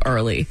wake up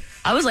early.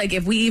 I was like,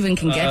 if we even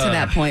can get to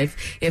that point,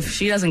 if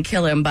she doesn't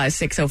kill him by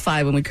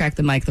 6:05 when we crack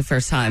the mic the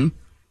first time.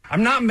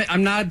 I'm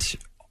not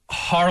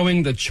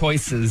harrowing the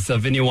choices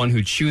of anyone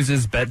who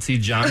chooses Betsy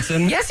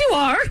Johnson. Yes, you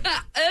are.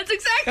 That's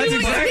exactly That's what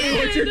exactly you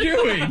what did. you're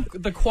doing.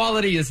 The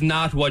quality is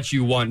not what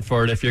you want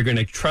for it if you're going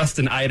to trust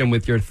an item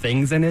with your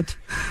things in it.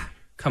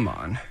 Come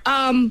on.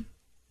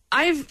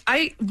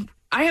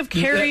 I have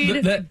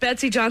carried that-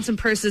 Betsy Johnson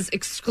purses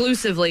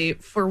exclusively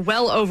for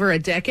well over a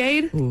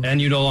decade. And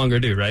you no longer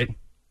do, right?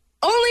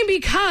 Only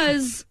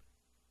because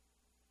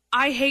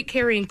I hate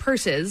carrying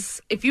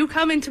purses. If you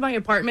come into my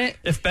apartment,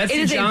 If it Betsy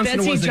is Johnson a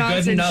Betsy was a good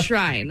Johnson enough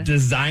shrine.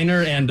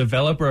 designer and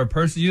developer of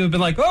purses, you have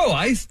been like, oh,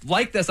 I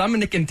like this. I'm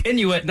going to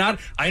continue it. Not,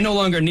 I no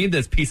longer need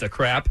this piece of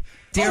crap.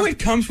 Oh, it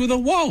comes with a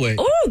wallet.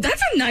 Oh,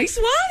 that's a nice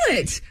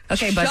wallet.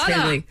 Okay, Buzz Shut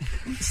Bailey.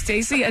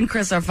 Stacey and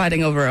Chris are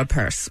fighting over a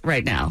purse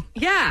right now.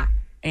 Yeah.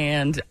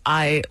 And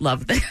I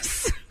love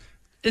this.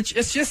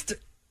 It's just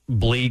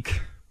bleak.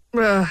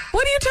 Ugh.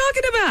 What are you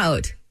talking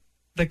about?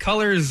 The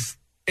colors.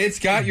 It's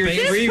got your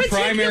This three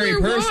primary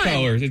particular purse one.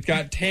 colors. It's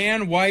got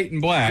tan, white,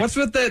 and black. What's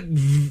with that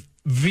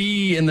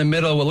V in the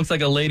middle? What looks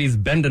like a lady's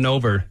bending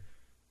over.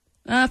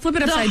 Flip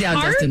it upside down,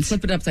 heart? Justin.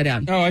 Flip it upside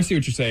down. Oh, I see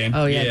what you're saying.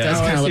 Oh, yeah, it Yeah. does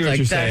Oh, I kind of see look what like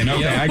you're that. saying.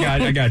 Okay,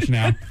 I got you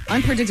now.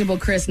 Unpredictable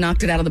Chris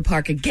knocked it out of the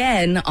park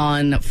again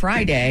on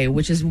Friday,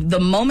 which is the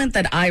moment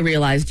that I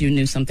realized you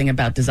knew something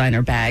about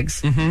designer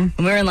bags.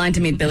 Mm-hmm. We were in line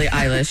to meet Billie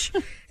Eilish,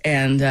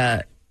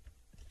 and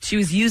she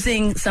was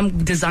using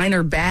some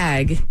designer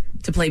bag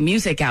to play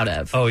music out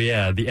of. Oh,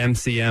 yeah, the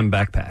MCM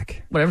backpack.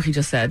 Whatever he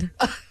just said.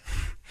 I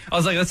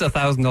was like, that's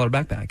 $1,000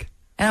 backpack.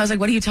 And I was like,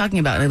 what are you talking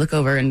about? And I look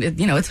over and,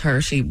 it's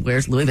her. She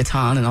wears Louis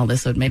Vuitton and all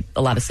this, so it made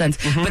a lot of sense.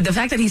 But the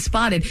fact that he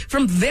spotted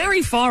from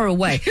very far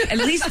away, at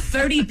least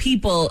 30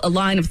 people, a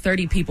line of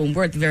 30 people, and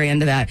we're at the very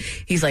end of that,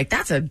 he's like,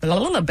 that's a blah,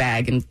 blah, blah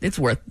bag, and it's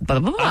worth blah,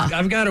 blah, blah.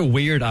 I've got a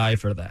weird eye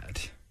for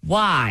that.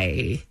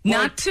 Why?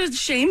 Not to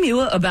shame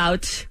you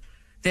about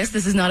this.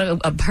 This is not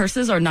a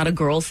purses or not a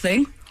girl's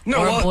thing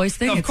or a boy's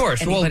thing. Of It's course.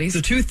 Well, anybody's.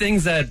 the two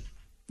things that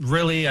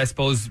really, I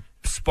suppose,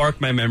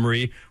 sparked my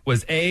memory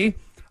was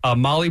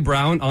Molly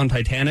Brown on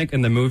Titanic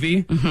in the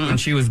movie when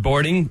she was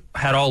boarding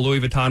had all Louis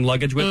Vuitton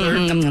luggage with her.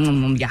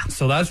 Yeah.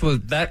 So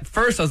that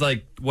first I was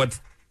like, what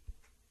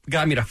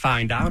got me to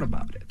find out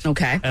about it.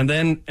 Okay. And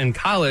then in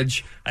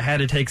college, I had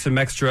to take some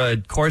extra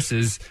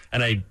courses,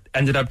 and I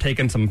ended up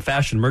taking some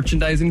fashion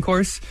merchandising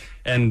course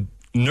and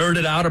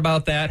nerded out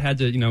about that. Had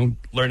to,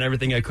 learn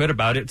everything I could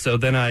about it. So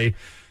then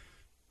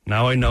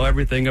now I know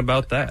everything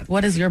about that.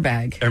 What is your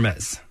bag?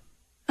 Hermes.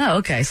 Oh,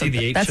 okay. So See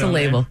the H that's a on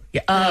label. there?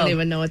 Yeah. I Oh, don't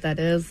even know what that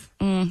is.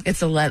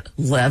 it's a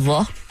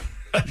level.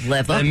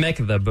 I make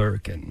the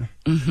Birkin.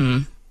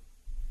 The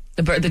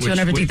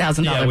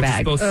 $250,000 which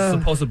bag. is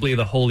supposedly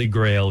the holy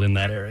grail in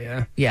that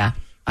area. Yeah.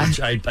 Which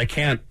I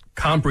can't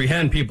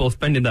comprehend people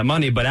spending that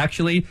money, but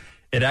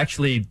it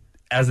actually,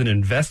 as an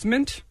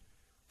investment,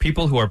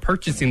 people who are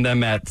purchasing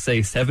them at, say,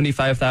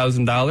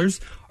 $75,000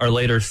 are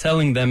later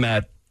selling them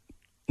at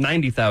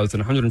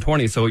 $90,000,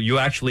 $120,000. So you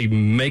actually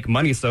make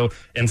money. So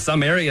in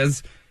some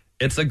areas,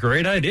 it's a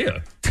great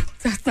idea.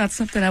 That's not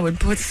something I would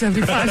put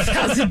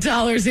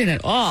 $75,000 in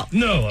at all.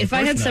 No, If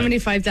I had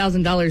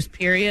 $75,000,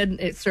 period,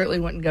 it certainly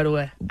wouldn't go to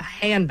a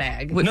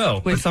handbag. No,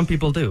 but some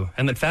people do,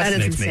 and that That is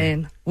fascinates me.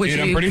 insane. Would Dude,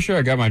 you? I'm pretty sure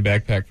I got my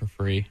backpack for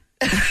free.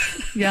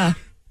 Yeah.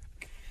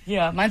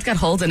 Yeah, mine's got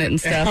holes in it and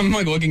stuff. I'm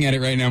like looking at it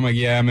right now. I'm like,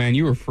 yeah, man,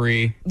 you were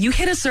free. You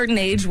hit a certain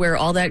age where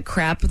all that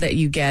crap that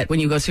you get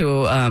when you go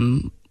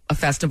to a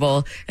festival.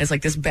 And it's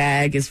like this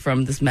bag is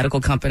from this medical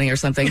company or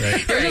something.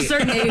 There's a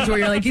certain age where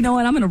you're like, you know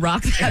what? I'm going to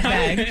rock that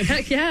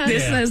bag. Yeah.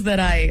 This says that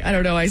I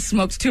don't know, I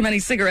smoked too many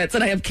cigarettes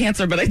and I have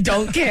cancer, but I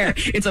don't care.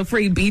 It's a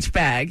free beach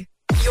bag.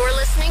 You're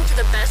listening to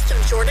the best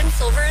of Jordan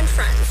Silver and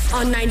Friends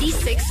on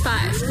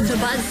 96.5 The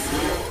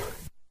Buzz.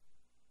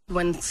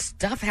 When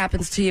stuff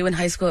happens to you in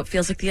high school, it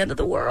feels like the end of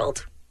the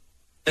world.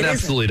 It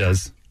absolutely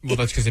does. Well,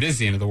 that's because it is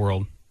the end of the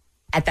world.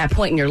 At that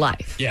point in your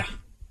life. Yeah.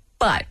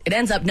 But it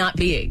ends up not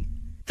being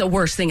the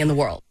worst thing in the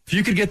world. If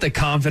you could get the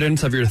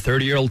confidence of your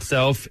 30-year-old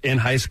self in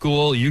high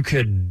school, you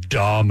could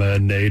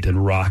dominate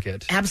and rock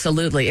it.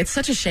 Absolutely. It's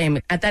such a shame.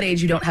 At that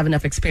age, you don't have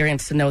enough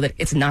experience to know that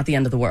it's not the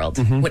end of the world,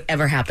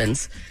 whatever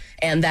happens,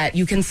 and that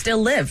you can still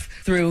live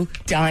through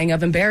dying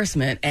of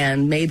embarrassment.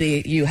 And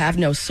maybe you have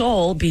no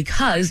soul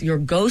because your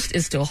ghost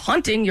is still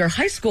haunting your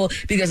high school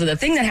because of the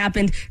thing that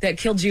happened that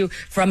killed you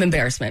from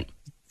embarrassment.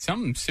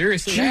 Something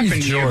seriously happened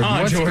Jeez, here, Jordan, huh,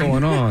 what's Jordan?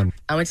 going on?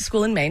 I went to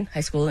school in Maine, high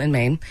school in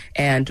Maine,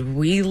 and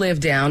we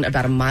lived down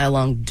about a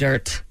mile-long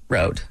dirt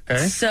road.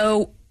 Okay.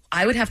 So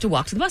I would have to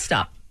walk to the bus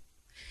stop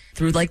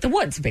through, like, the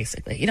woods,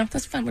 basically. You know,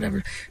 that's fun,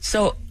 whatever.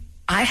 So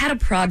I had a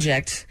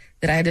project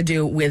that I had to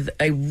do with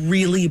a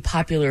really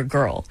popular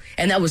girl.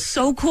 And that was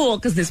so cool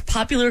because this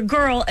popular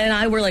girl and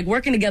I were, like,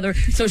 working together,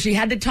 so she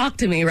had to talk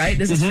to me, right?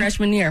 This is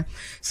freshman year.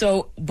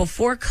 So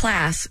before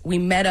class, we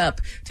met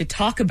up to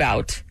talk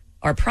about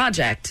our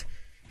project.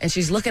 And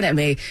she's looking at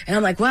me, and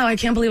I'm like, wow, I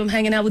can't believe I'm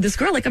hanging out with this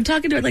girl. Like, I'm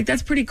talking to her. Like,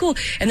 that's pretty cool.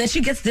 And then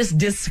she gets this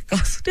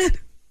disgusted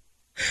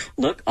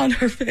look on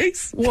her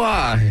face.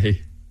 Why?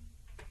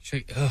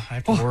 She's like, ugh, I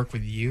have to work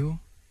with you?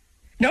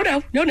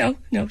 No.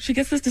 She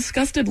gets this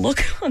disgusted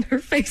look on her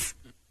face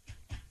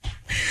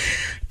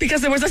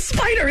because there was a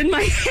spider in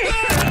my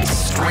hair.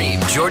 Stream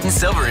Jordan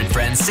Silver and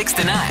Friends 6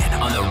 to 9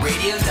 on the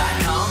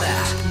radio.com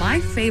app. My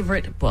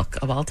favorite book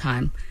of all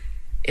time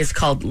is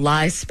called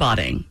Lie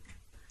Spotting.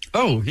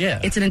 Oh, yeah.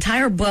 It's an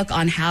entire book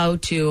on how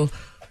to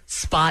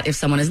spot if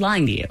someone is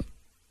lying to you.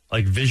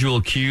 Like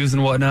visual cues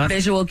and whatnot?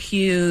 Visual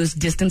cues,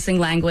 distancing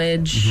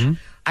language.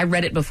 I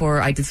read it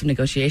before I did some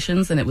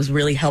negotiations, and it was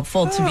really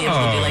helpful to be able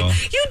to be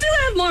like, you do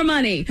have more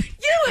money.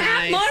 You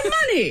have more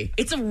money.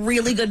 It's a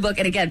really good book.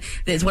 And again,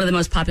 it's one of the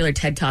most popular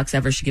TED Talks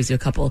ever. She gives you a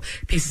couple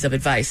pieces of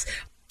advice.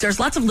 There's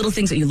lots of little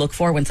things that you look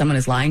for when someone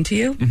is lying to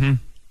you.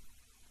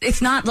 It's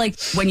not like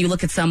when you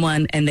look at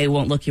someone and they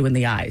won't look you in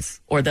the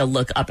eyes or they'll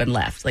look up and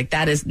left. Like,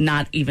 that is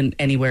not even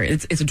anywhere.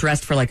 It's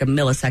addressed for like a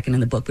millisecond in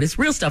the book, but it's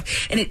real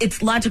stuff. And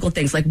it's logical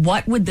things. Like,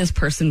 what would this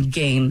person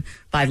gain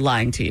by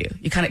lying to you?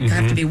 You kind of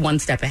have to be one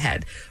step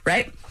ahead,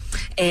 right?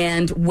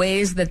 And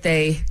ways that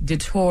they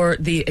detour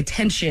the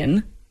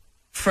attention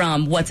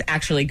from what's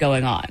actually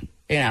going on,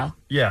 you know?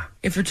 Yeah.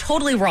 If you're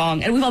totally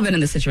wrong, and we've all been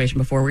in this situation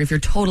before, where if you're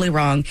totally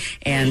wrong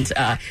and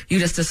you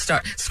just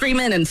start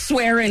screaming and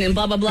swearing and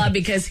blah, blah, blah,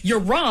 because you're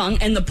wrong,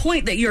 and the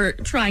point that you're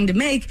trying to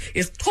make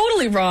is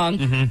totally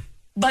wrong,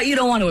 but you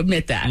don't want to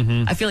admit that.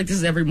 I feel like this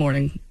is every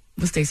morning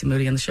with Stacey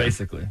Moody on the show.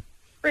 Basically.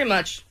 Pretty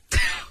much.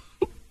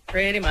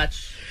 Pretty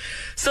much.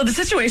 So the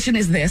situation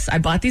is this. I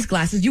bought these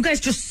glasses. You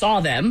guys just saw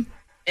them.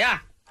 Yeah,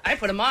 I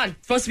put them on.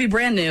 Supposed to be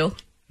brand new.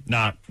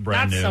 Not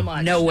brand Not new. so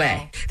much. No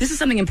way. This is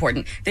something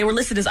important. They were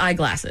listed as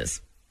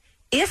eyeglasses.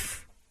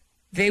 If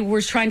they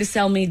were trying to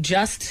sell me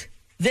just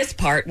this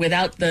part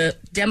without the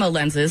demo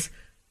lenses,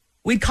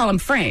 we'd call them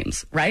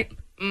frames, right?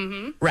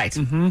 Right.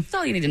 That's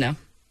all you need to know.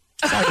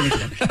 That's all you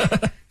need to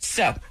know.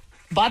 So,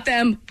 bought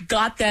them,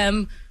 got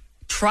them,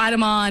 tried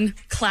them on,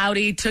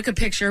 cloudy, took a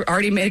picture,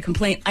 already made a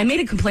complaint. I made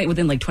a complaint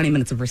within like 20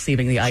 minutes of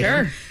receiving the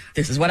item. Sure.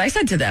 This is what I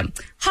said to them.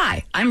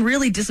 Hi, I'm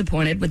really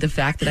disappointed with the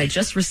fact that I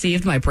just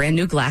received my brand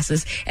new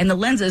glasses and the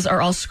lenses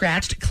are all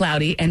scratched,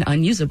 cloudy, and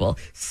unusable.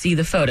 See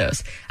the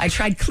photos. I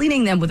tried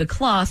cleaning them with a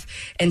cloth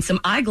and some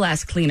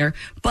eyeglass cleaner,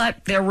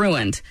 but they're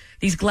ruined.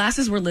 These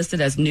glasses were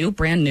listed as new,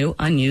 brand new,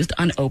 unused,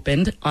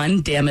 unopened,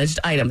 undamaged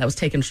item. That was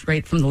taken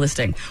straight from the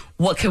listing.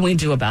 What can we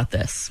do about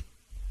this?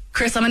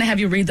 Chris, I'm going to have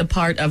you read the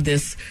part of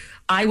this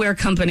eyewear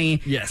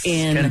company Yes,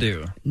 in can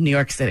do. New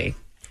York City.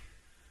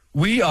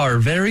 We are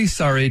very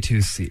sorry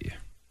to see.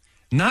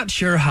 Not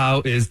sure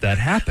how is that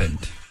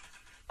happened.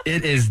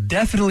 It is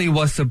definitely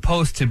was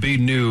supposed to be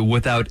new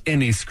without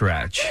any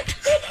scratch.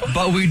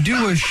 But we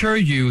do assure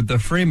you the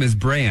frame is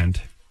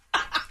brand.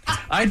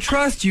 I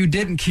trust you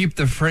didn't keep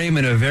the frame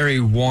in a very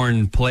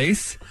worn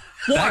place.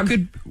 That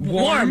could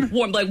Warm,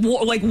 like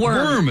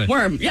worm.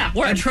 Worm. Yeah, I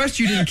worm. trust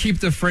you didn't keep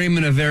the frame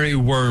in a very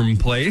worm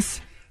place.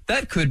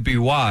 That could be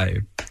why.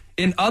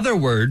 In other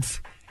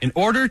words, in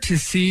order to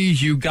see,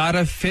 you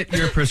gotta fit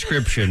your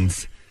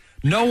prescriptions.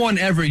 No one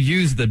ever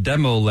used the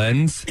demo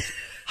lens.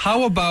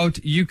 How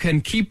about you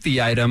can keep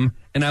the item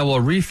and I will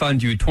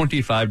refund you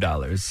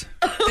 $25.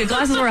 The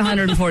glasses were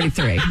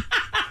 $143.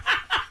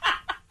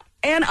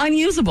 And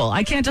unusable.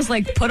 I can't just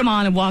like put them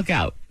on and walk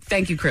out.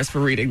 Thank you, Chris, for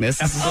reading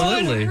this.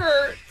 Absolutely.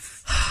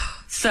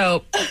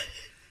 So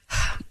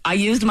I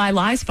used my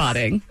lie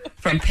spotting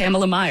from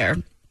Pamela Meyer.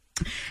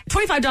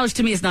 $25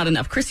 to me is not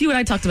enough. Chris, you and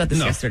I talked about this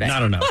yesterday.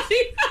 Not enough.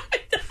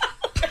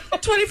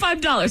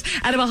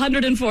 $25 out of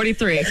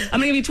 $143. I'm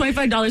going to give you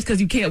 $25 because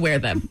you can't wear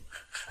them.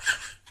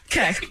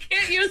 Okay.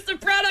 Can't use the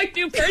product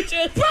you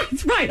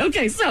purchased. Right.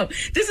 Okay. So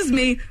this is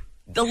me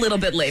a little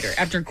bit later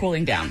after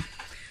cooling down.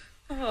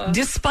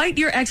 Despite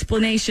your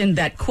explanation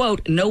that,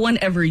 quote, no one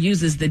ever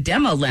uses the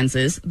demo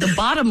lenses, the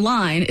bottom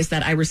line is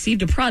that I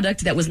received a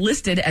product that was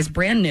listed as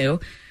brand new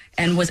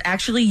and was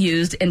actually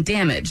used and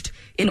damaged.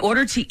 In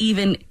order to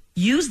even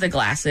use the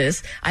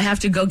glasses, I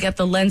have to go get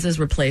the lenses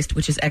replaced,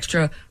 which is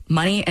extra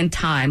money and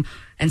time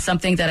and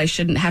something that I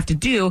shouldn't have to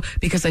do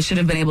because I should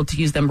have been able to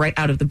use them right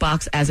out of the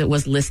box as it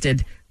was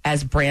listed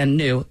as brand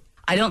new.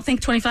 I don't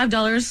think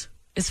 $25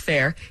 is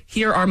fair.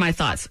 Here are my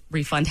thoughts.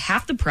 Refund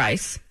half the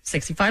price,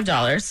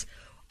 $65.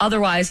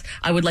 Otherwise,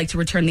 I would like to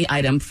return the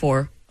item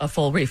for a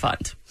full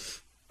refund.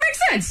 Makes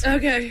sense.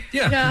 Okay.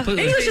 Yeah.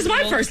 English is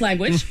my first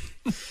language.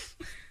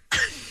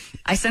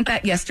 I sent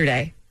that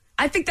yesterday.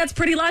 I think that's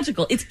pretty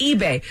logical. It's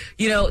eBay.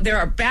 You know, there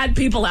are bad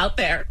people out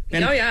there.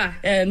 And,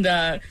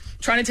 And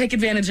trying to take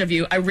advantage of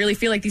you. I really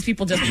feel like these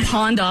people just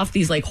pawned off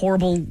these like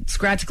horrible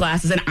scratch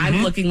glasses and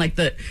I'm looking like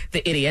the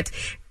idiot.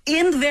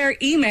 In their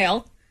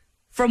email,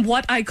 from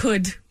what I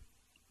could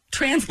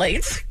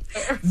translate,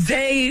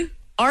 they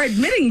are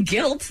admitting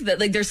guilt, that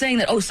like they're saying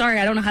that, oh, sorry,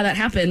 I don't know how that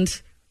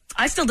happened.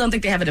 I still don't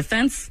think they have a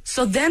defense.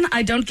 So then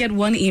I don't get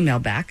one email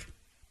back.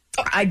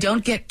 I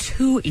don't get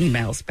 2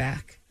 emails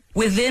back.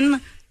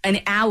 Within an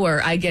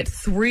hour, I get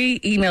 3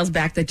 emails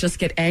back that just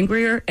get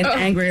angrier and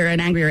angrier and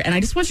angrier. And I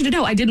just want you to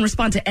know I didn't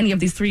respond to any of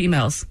these 3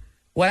 emails.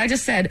 What I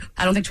just said,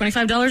 I don't think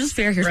 $25 is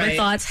fair. Here's my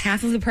thoughts,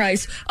 half of the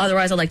price.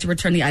 Otherwise, I'd like to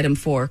return the item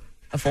for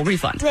a full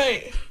refund.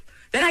 Right.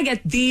 Then I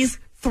get these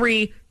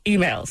 3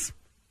 emails.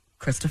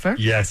 Christopher?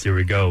 Yes, here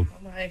we go.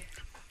 Oh my.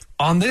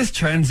 On this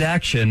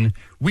transaction,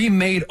 we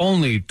made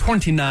only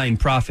 $29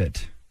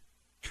 profit.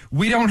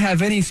 We don't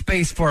have any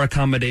space for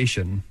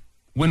accommodation.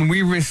 When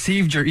we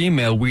received your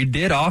email, we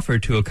did offer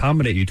to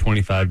accommodate you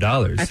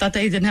 $25. I thought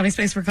they didn't have any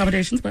space for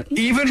accommodations, but...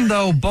 Even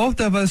though both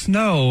of us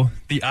know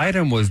the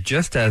item was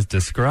just as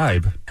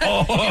described.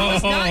 It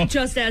was not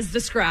just as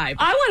described.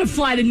 I want to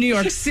fly to New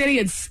York City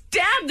and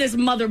stab this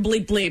mother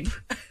bleep bleep.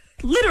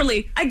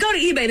 Literally, I go to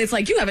eBay and it's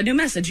like, you have a new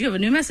message, you have a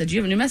new message, you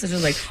have a new message. I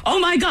was like, oh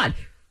my God.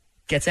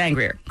 Gets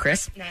angrier.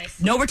 Chris? Nice.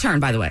 No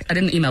return, by the way. I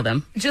didn't email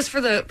them. Just for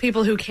the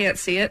people who can't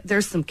see it,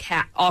 there's some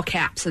all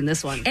caps in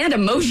this one. And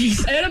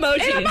emojis. And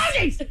emojis. And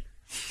emojis.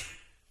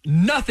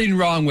 Nothing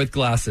wrong with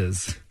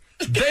glasses.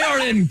 They are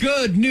in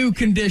good new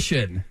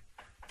condition.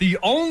 The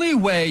only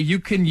way you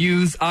can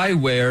use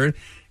eyewear,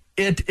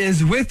 it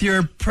is with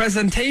your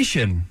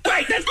presentation.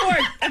 Right, that's the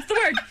word. That's the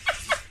word.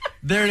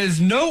 There is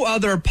no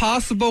other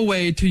possible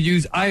way to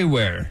use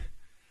eyewear.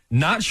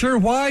 Not sure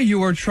why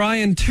you are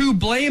trying to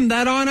blame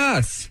that on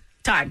us.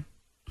 Time.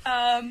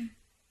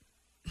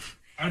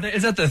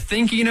 Is that the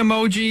thinking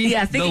emoji?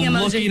 Yeah, thinking the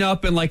emoji. Looking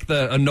up and like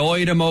the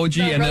annoyed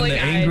emoji and then the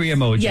angry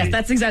emoji. Yes,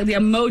 that's exactly the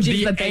emojis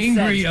the that they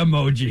angry sent.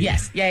 emoji.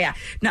 Yes, yeah.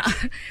 Now,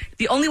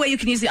 the only way you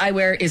can use the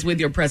eyewear is with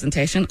your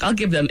presentation. I'll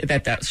give them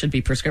that should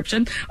be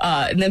prescription.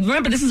 And then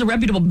remember, this is a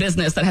reputable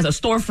business that has a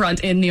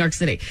storefront in New York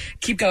City.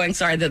 Keep going.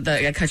 Sorry that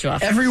I cut you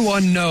off.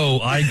 Everyone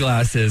know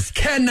eyeglasses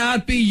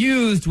cannot be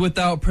used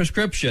without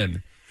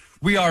prescription.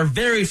 We are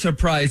very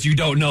surprised you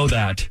don't know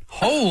that.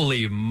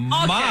 Holy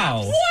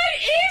mow. What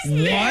is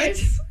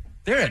this? What?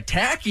 They're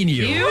attacking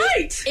you. You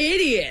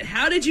idiot.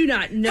 How did you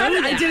not know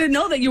that? I didn't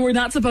know that you were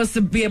not supposed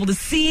to be able to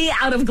see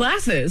out of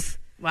glasses.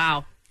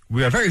 Wow.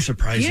 We are very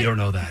surprised you don't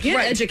know that. Get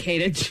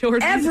educated,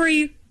 Jordan.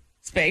 Every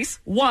space,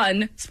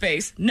 one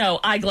space,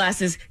 no,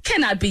 eyeglasses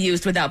cannot be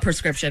used without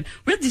prescription.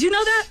 Really? Did you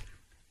know that?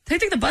 Do you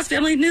think the Bus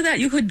family knew that?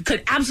 You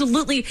could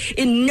absolutely,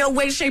 in no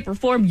way, shape, or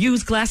form,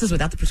 use glasses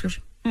without the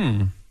prescription.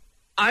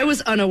 I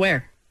was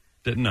unaware.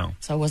 Didn't know.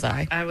 So was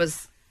I.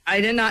 I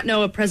did not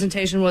know a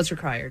presentation was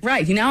required.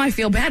 Right. Now I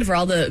feel bad for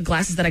all the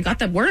glasses that I got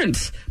that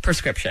weren't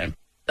prescription.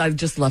 I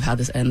just love how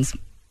this ends.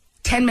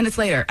 10 minutes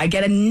later, I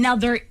get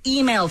another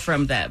email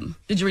from them.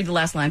 Did you read the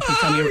last line? Please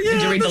tell me.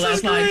 Did you read the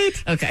last line?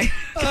 Okay.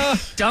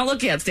 Don't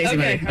look yet, Stacey.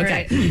 Okay.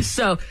 Okay.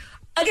 So,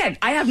 again,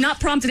 I have not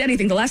prompted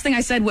anything. The last thing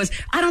I said was,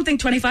 I don't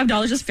think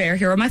 $25 is fair.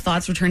 Here are my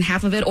thoughts. Return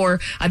half of it, or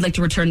I'd like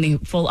to return the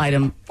full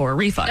item for a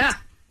refund. Yeah.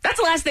 That's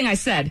the last thing I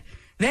said.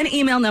 Then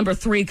email number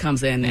 3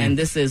 comes in, and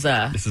this is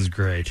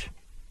great.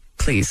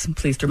 Please,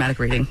 dramatic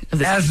reading of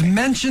this. As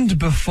mentioned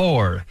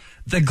before,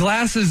 the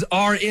glasses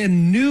are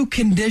in new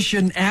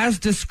condition as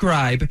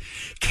described,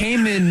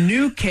 came in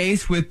new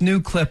case with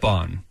new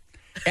clip-on.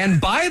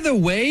 And by the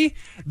way,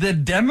 the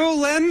demo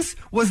lens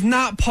was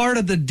not part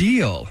of the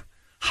deal.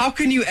 How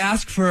can you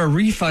ask for a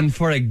refund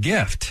for a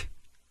gift?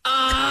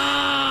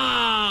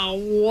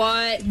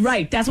 What?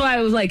 Right. That's why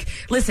I was like,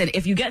 listen,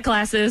 if you get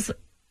glasses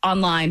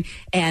online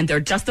and they're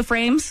just the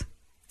frames,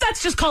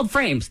 that's just called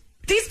frames.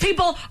 These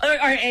people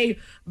are a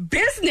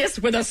business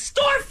with a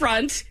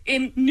storefront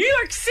in New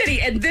York City,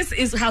 and this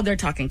is how they're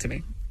talking to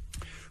me.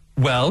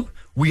 Well,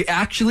 we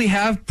actually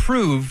have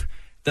proof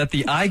that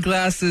the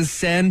eyeglasses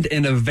send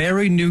in a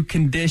very new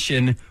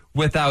condition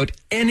without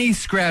any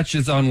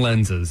scratches on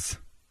lenses.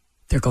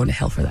 They're going to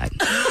hell for that.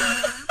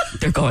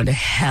 They're going to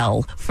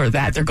hell for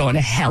that. They're going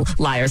to hell.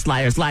 Liars,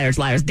 liars, liars,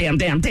 liars. Damn,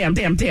 damn, damn,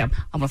 damn, damn.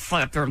 I'm going to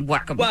fly up there and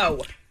whack them.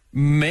 Whoa.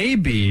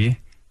 maybe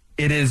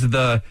it is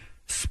the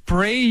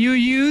spray you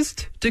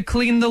used to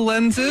clean the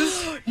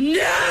lenses.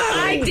 No!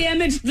 I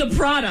damaged the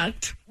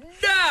product.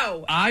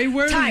 No!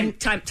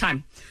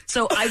 Time.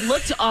 So I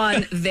looked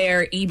on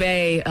their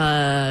eBay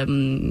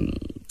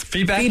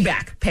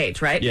feedback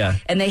page, right? Yeah.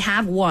 And they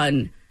have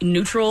one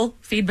neutral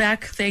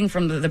feedback thing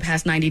from the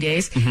past 90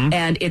 days.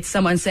 And it's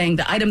someone saying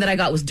the item that I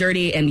got was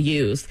dirty and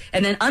used.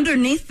 And then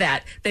underneath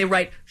that, they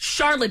write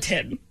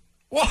charlatan.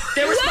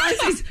 Their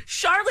response is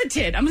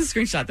charlatan. I'm going to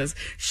screenshot this.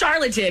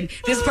 Charlatan.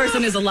 This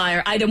person is a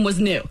liar. Item was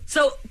new.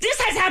 So this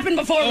has happened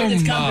before with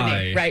this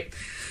company, right?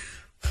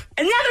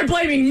 And now they're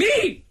blaming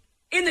me.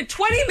 In the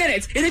 20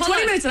 minutes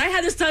that I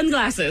had the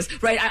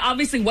sunglasses, right, I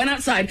obviously went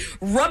outside,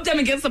 rubbed them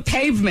against the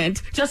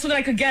pavement just so that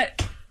I could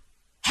get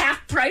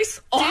half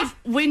price off.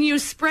 When you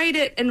sprayed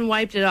it and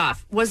wiped it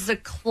off, was the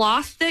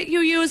cloth that you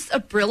used a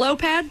Brillo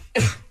pad?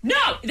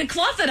 No, the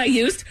cloth that I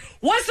used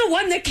was the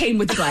one that came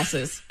with the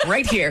glasses.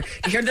 Right here.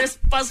 You hear this,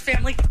 Buzz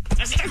family?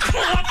 It's a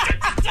cloth.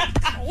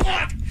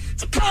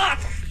 It's a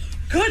cloth.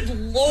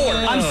 Good Lord.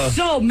 I'm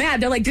so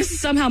mad. They're like, this is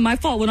somehow my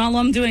fault when all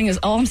I'm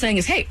saying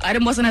is, hey,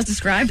 item wasn't as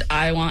described.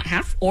 I want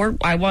half or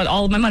I want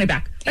all of my money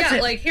back. That's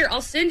it. Like, here, I'll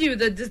send you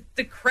the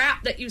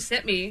crap that you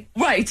sent me.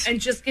 Right.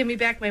 And just give me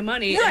back my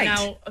money. Right. And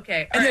now,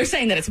 okay. And they're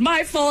saying that it's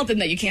my fault and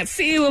that you can't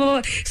see. Blah,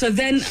 blah, blah. So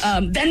then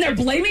they're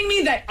blaming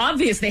me that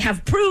obvious. They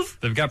have proof.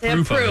 They've got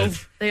proof of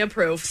it. They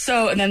approve.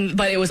 So,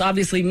 but it was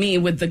obviously me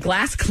with the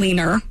glass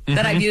cleaner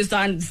that I've used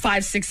on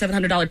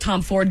 $500, $600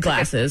 Tom Ford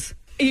glasses.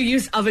 You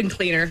use oven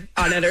cleaner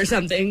on it or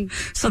something.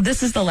 So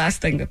this is the last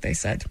thing that they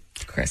said,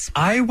 Chris.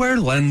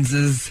 Eyewear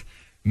lenses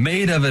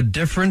made of a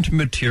different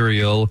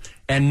material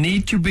and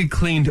need to be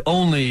cleaned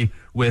only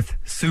with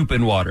soup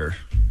and water.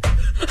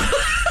 What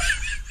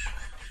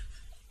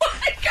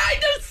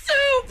kind of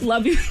soup?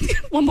 Love you.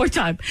 One more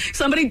time.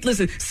 Somebody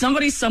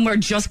somewhere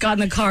just got in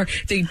the car.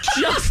 They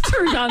just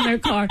turned on their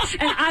car.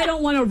 And I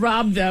don't want to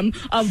rob them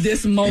of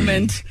this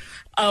moment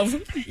of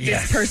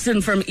this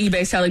person from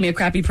eBay selling me a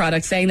crappy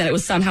product, saying that it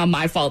was somehow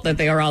my fault that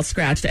they are all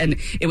scratched, and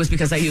it was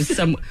because I used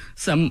some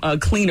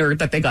cleaner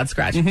that they got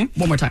scratched.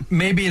 One more time.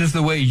 Maybe it is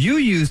the way you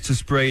used to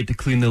spray to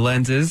clean the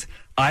lenses.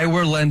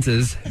 Eyewear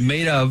lenses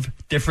made of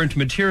different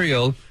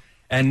material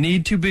and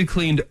need to be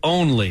cleaned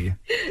only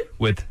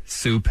with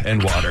soup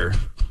and water.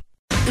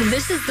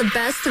 This is the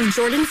best of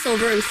Jordan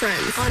Silver and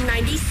Friends on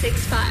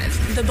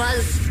 96.5 The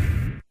Buzz.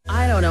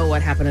 I don't know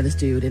what happened to this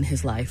dude in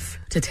his life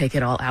to take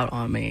it all out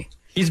on me.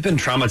 He's been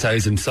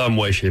traumatized in some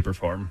way, shape, or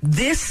form.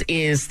 This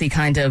is the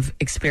kind of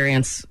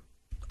experience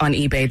on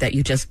eBay that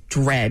you just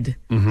dread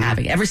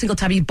having. Every single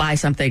time you buy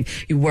something,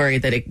 you worry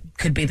that it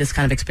could be this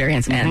kind of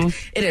experience. And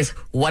it is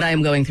what I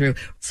am going through.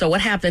 So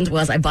what happened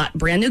was I bought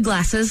brand new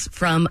glasses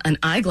from an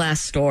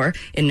eyeglass store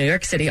in New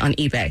York City on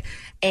eBay.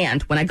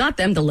 And when I got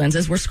them, the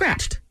lenses were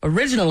scratched.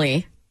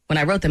 Originally, when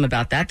I wrote them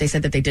about that, they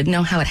said that they didn't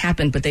know how it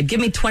happened, but they'd give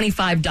me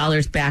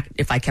 $25 back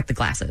if I kept the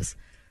glasses.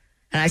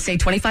 And I say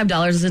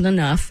 $25 isn't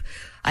enough.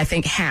 I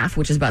think half,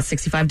 which is about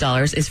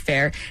 $65, is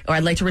fair, or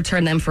I'd like to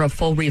return them for a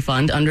full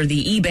refund under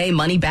the eBay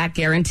money-back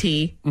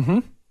guarantee.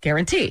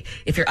 Guarantee.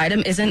 If your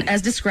item isn't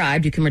as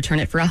described, you can return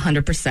it for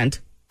 100%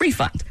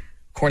 refund,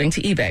 according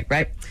to eBay,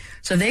 right?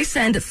 So they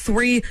send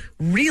 3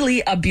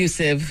 really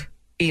abusive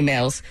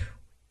emails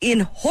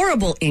in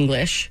horrible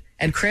English.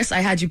 And Chris,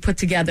 I had you put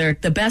together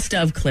the best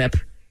of clip.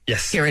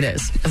 Yes. Here it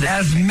is.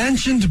 As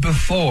mentioned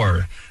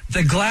before,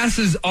 the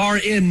glasses are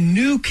in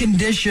new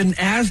condition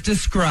as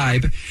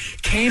described,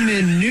 came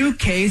in new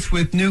case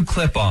with new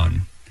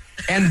clip-on.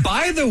 And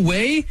by the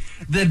way,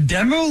 the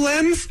demo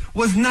lens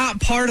was not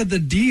part of the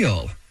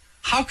deal.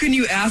 How can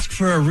you ask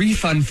for a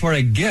refund for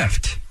a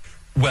gift?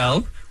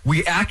 Well,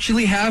 we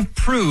actually have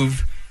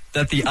proof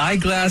that the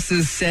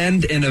eyeglasses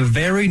send in a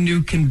very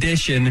new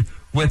condition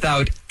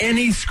without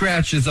any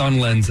scratches on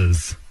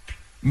lenses.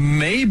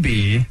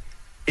 Maybe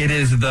it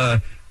is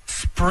the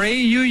spray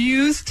you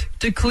used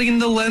to clean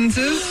the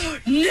lenses?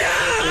 No!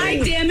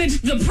 I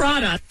damaged the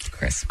product,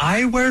 Chris.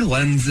 Eyewear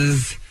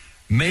lenses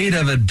made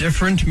of a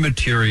different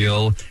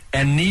material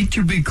and need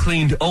to be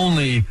cleaned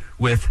only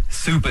with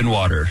soup and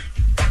water.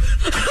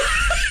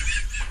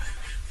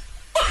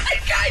 What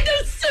kind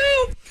of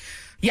soup?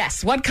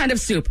 Yes, what kind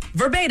of soup?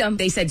 Verbatim,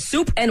 they said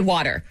soup and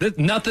water.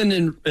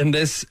 Nothing in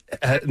this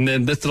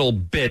little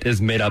bit is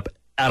made up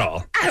at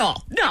all. At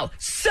all. No.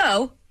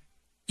 So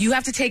you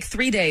have to take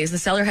 3 days. The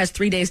seller has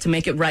 3 days to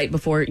make it right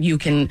before you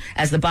can,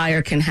 as the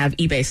buyer, can have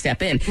eBay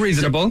step in.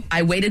 Reasonable. So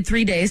I waited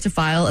 3 days to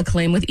file a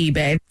claim with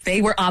eBay.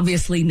 They were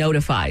obviously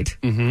notified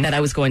that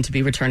I was going to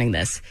be returning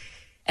this.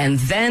 And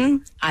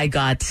then I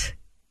got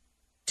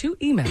 2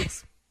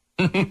 emails.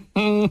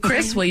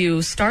 Chris, will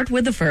you start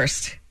with the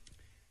first?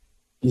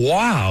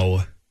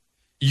 Wow.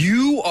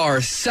 You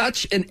are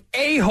such an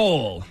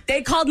a-hole.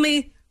 They called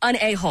me an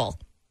a-hole.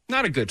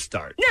 Not a good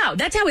start. No,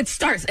 that's how it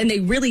starts. And they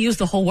really use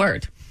the whole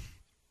word.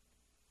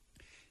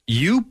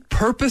 You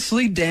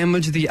purposely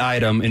damage the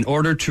item in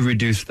order to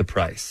reduce the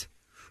price.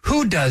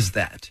 Who does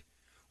that?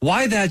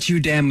 Why that you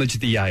damage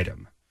the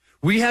item?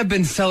 We have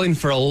been selling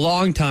for a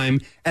long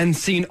time and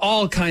seen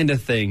all kind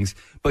of things,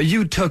 but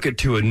you took it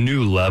to a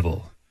new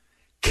level.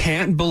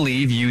 Can't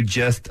believe you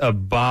just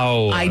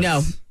aboused. I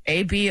know.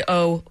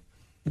 ABOYUS.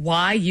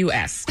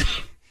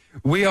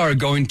 We are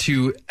going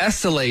to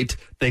escalate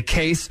the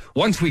case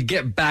once we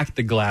get back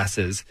the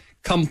glasses.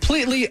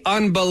 Completely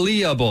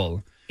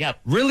unbelievable. Yep.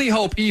 Really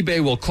hope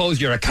eBay will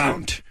close your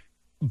account.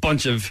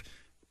 Bunch of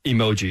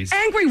emojis.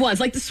 Angry ones,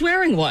 like the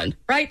swearing one,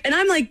 right? And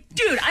I'm like,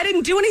 dude, I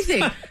didn't do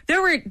anything.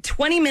 There were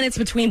 20 minutes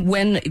between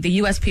when the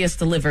USPS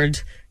delivered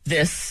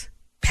this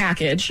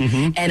package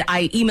and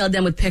I emailed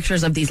them with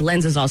pictures of these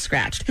lenses all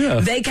scratched.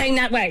 Yeah. They came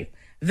that way.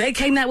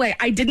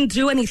 I didn't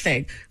do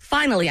anything.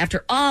 Finally,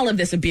 after all of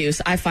this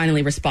abuse, I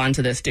finally respond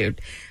to this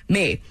dude.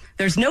 Me.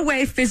 There's no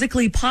way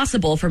physically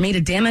possible for me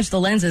to damage the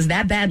lenses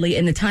that badly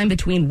in the time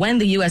between when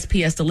the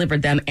USPS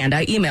delivered them and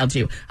I emailed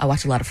you. I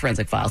watch a lot of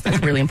Forensic Files.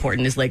 That's really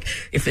important, is like,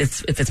 if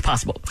it's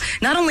possible.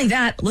 Not only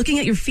that, looking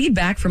at your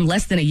feedback from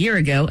less than a year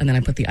ago, and then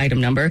I put the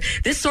item number,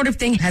 this sort of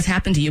thing has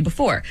happened to you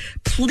before.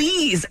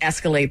 Please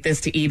escalate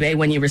this to eBay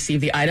when you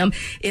receive the item,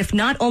 if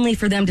not only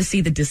for them to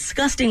see the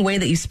disgusting way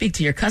that you speak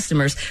to your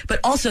customers,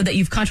 but also that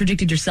you've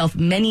contradicted yourself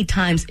many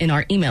times in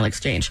our email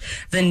exchange.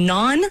 The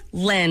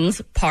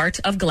non-lens part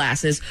of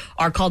glasses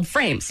are called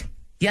frames,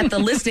 yet the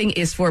listing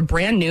is for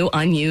brand new,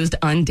 unused,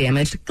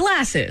 undamaged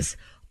glasses.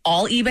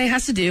 All eBay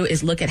has to do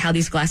is look at how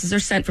these glasses are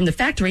sent from the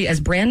factory as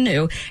brand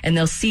new, and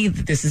they'll see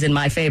that this is in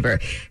my favor.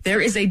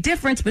 There is a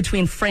difference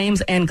between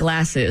frames and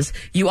glasses.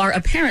 You are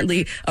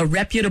apparently a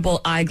reputable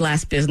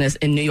eyeglass business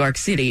in New York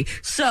City.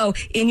 So,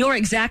 in your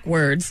exact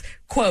words,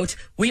 quote,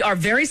 "We are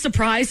very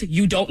surprised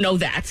you don't know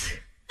that."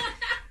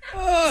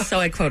 So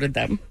I quoted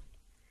them.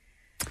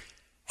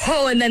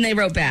 Oh, and then they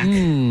wrote back.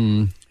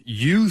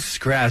 You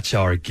scratch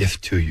our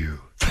gift to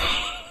you.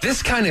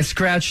 This kind of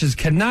scratches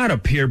cannot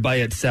appear by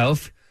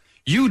itself.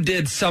 You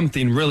did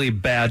something really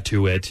bad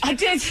to it. I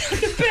did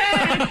something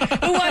bad.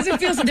 It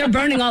wasn't feel so. They're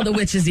burning all the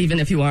witches, even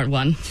if you aren't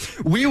one.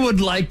 We would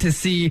like to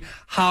see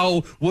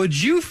how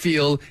would you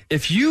feel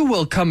if you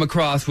will come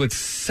across with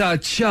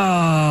such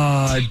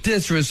a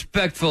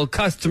disrespectful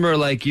customer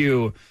like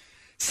you.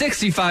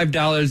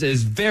 $65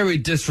 is very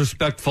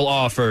disrespectful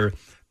offer,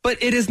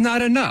 but it is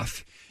not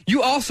enough.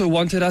 You also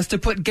wanted us to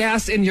put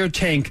gas in your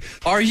tank.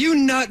 Are you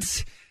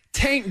nuts?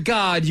 Thank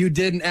God you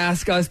didn't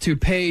ask us to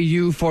pay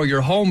you for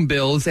your home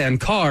bills and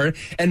car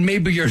and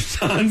maybe your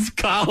son's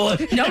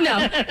college. No.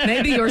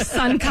 Maybe your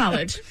son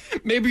college.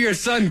 Maybe your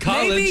son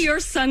college. Maybe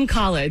your son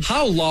college.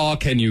 How law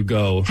can you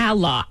go? How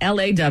law?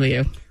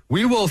 LAW.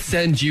 We will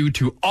send you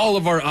to all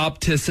of our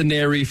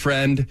opticianary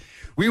friend.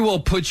 We will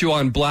put you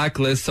on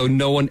blacklist so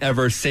no one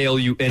ever sell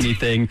you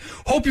anything.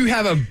 Hope you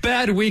have a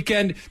bad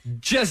weekend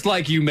just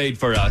like you made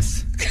for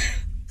us.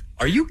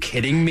 Are you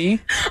kidding me?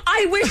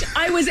 I wish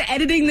I was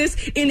editing this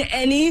in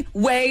any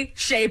way,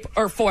 shape,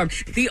 or form.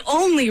 The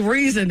only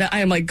reason that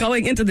I am like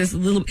going into this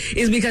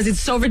is because it's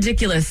so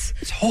ridiculous.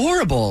 It's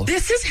horrible.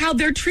 This is how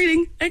they're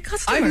treating a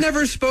customer. I've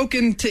never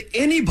spoken to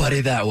anybody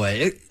that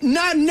way.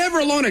 Never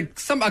alone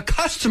a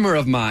customer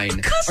of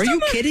mine. Are you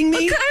kidding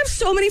me? I have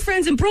so many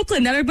friends in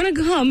Brooklyn that are going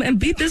to come and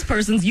beat this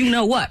person's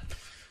you-know-what.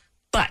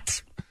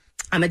 But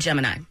I'm a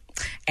Gemini.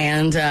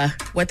 And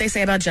what they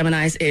say about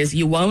Geminis is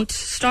you won't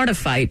start a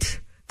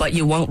fight, but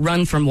you won't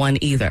run from one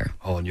either.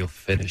 Oh, and you'll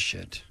finish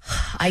it.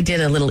 I did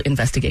a little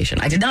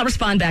investigation. I did not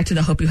respond back to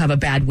the hope you have a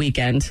bad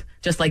weekend,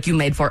 just like you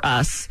made for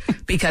us,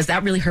 because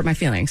that really hurt my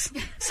feelings.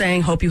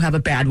 Saying hope you have a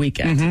bad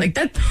weekend. Like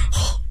that's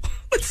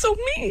so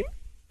mean.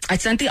 I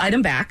sent the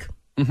item back,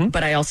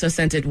 but I also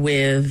sent it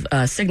with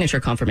signature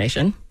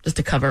confirmation, just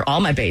to cover all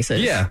my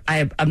bases. Yeah.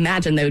 I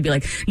imagine they would be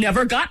like,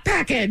 never got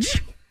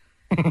package.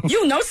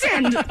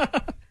 Send.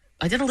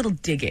 I did a little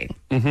digging.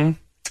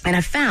 And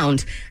I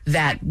found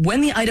that when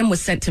the item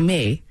was sent to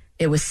me,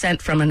 it was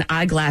sent from an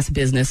eyeglass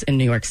business in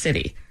New York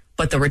City.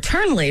 But the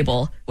return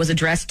label was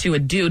addressed to a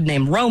dude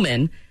named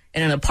Roman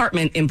in an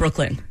apartment in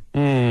Brooklyn.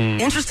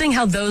 Interesting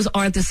how those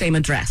aren't the same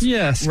address.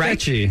 Yeah,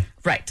 sketchy.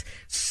 Right.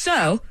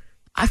 So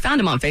I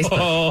found him on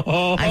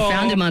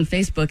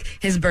Facebook.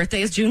 His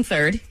birthday is June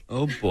 3rd.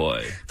 Oh,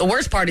 boy. The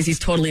worst part is he's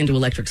totally into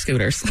electric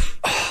scooters.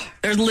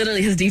 There's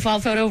literally his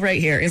default photo right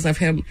here is of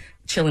him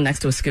chilling next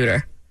to a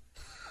scooter.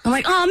 I'm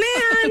like, oh,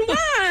 man,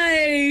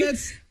 why?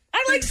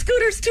 I like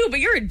scooters, too, but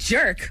you're a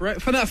jerk.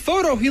 Right. For that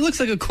photo, he looks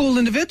like a cool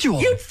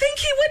individual. You'd think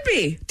he would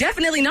be.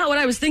 Definitely not what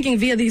I was thinking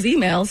via these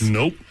emails.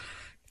 Nope.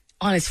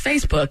 On his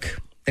Facebook,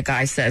 the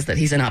guy says that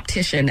he's an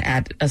optician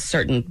at a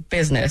certain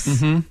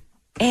business.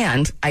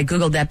 And I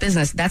Googled that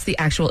business. That's the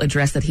actual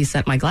address that he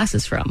sent my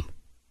glasses from.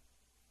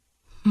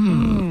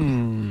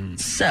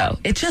 So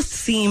it just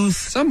seems...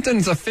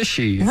 Something's a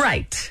fishy.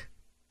 Right.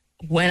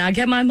 When I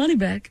get my money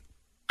back,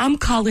 I'm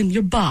calling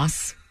your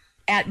boss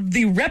at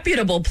the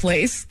reputable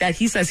place that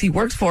he says he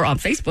works for on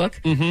Facebook,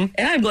 and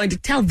I'm going to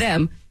tell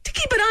them to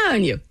keep an eye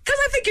on you because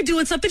I think you're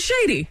doing something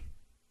shady.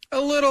 A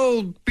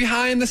little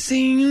behind the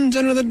scenes,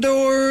 under the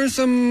door,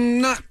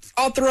 some not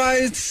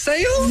authorized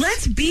sales?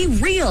 Let's be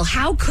real.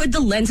 How could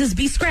the lenses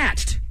be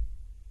scratched?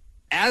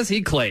 As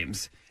he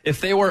claims,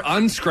 if they were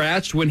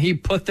unscratched when he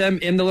put them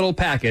in the little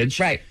package,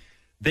 Right.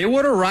 they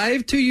would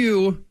arrive to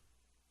you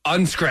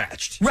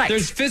unscratched. Right.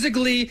 There's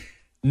physically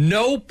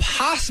no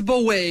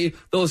possible way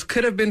those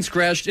could have been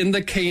scratched in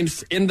the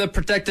case, in the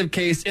protective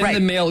case, in Right. the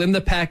mail, in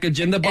the package,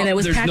 in the box. And it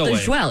was There's no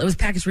packaged way. well. It was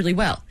packaged really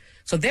well.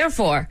 So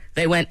therefore,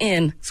 they went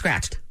in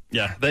scratched.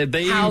 Yeah,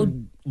 they How-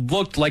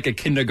 looked like a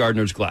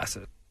kindergartner's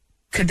glasses.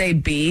 Could they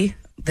be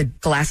the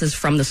glasses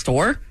from the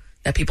store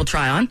that people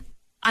try on?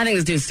 I think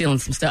this dude's stealing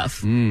some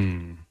stuff.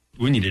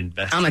 We need to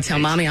invest. I'm going to tell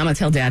mommy. I'm going to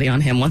tell daddy on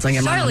him once I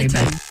get my money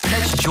back.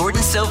 Catch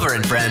Jordan Silver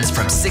and Friends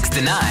from 6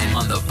 to 9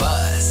 on The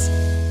Buzz.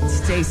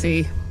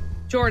 Stacey,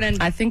 Jordan.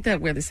 I think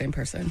that we're the same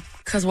person.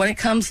 Because when it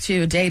comes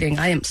to dating,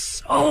 I am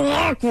so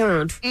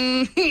awkward.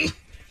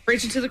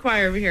 Preaching to the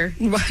choir over here.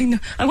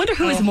 I wonder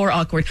who is more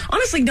awkward.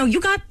 Honestly, no, you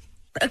got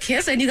a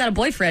kiss and you got a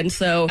boyfriend,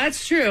 so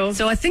That's true.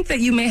 I think that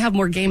you may have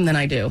more game than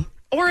I do.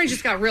 Or I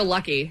just got real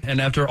lucky. And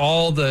after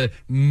all the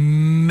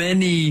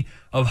many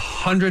of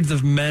hundreds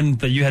of men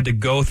that you had to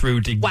go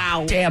through to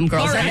Wow. Damn,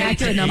 girl, is All that an right.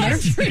 accurate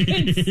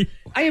number?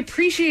 I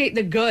appreciate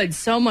the good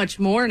so much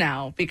more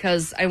now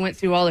because I went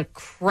through all the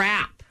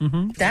crap.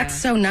 That's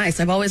so nice.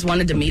 I've always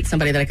wanted to meet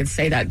somebody that I could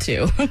say that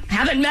to.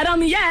 Haven't met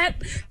them yet.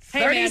 Hey,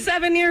 man.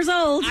 37 years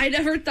old. I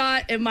never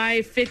thought in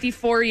my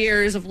 54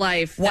 years of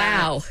life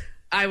Wow. that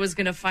I was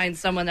going to find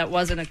someone that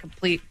wasn't a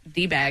complete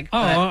D-bag.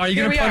 Oh, But are you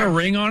here going to we put a are.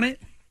 ring on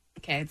it?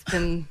 Okay, it's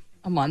been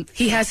a month.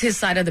 He has his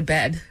side of the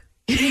bed.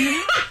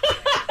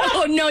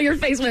 Oh, no, your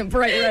face went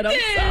bright red. I'm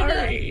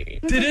sorry.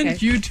 Didn't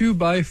okay. you two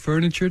buy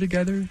furniture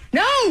together?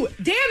 No,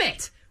 damn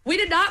it. We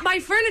did not buy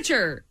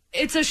furniture.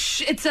 It's a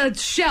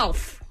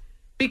shelf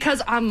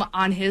because I'm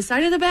on his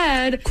side of the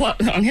bed.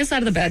 On his side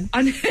of the bed.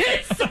 On his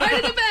side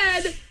of the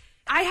bed.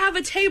 I have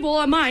a table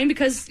on mine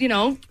because, you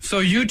know. So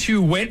you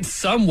two went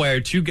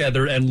somewhere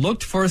together and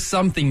looked for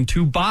something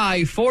to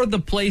buy for the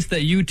place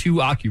that you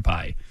two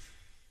occupy.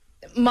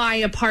 My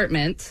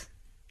apartment.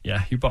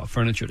 Yeah, you bought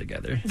furniture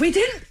together. We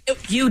didn't.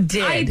 You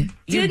did. I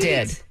You didn't.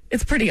 did.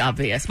 It's pretty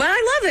obvious. But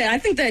I love it. I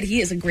think that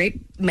he is a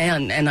great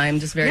man, and I'm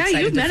just very Yeah,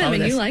 excited you've to met him follow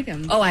and this. you like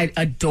him. Oh, I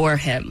adore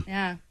him.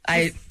 Yeah.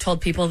 I told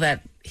people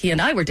that he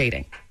and I were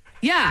dating.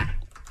 Yeah.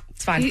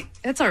 It's fine.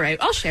 It's all right.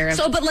 I'll share him.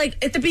 So, but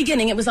like at the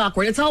beginning, it was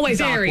awkward. It's always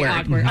Very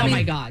awkward. I Oh, mean,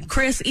 my God.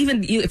 Chris,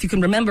 even you, if you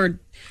can remember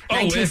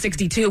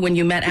 1962 when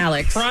you met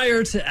Alex.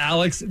 Prior to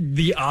Alex,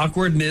 the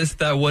awkwardness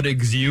that would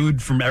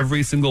exude from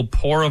every single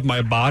pore of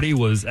my body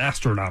was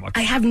astronomical.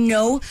 I have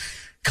no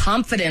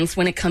confidence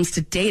when it comes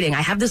to dating.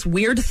 I have this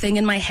weird thing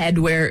in my head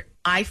where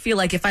I feel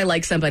like if I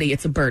like somebody,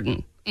 it's a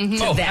burden.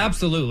 Oh,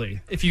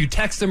 absolutely. If you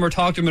text them or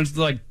talk to them, it's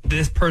like,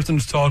 this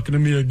person's talking to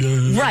me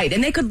again. Right.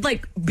 And they could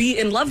like be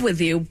in love with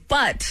you,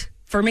 but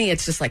for me,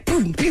 it's just like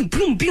boom, boom,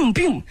 boom, boom,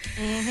 boom.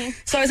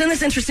 So I was in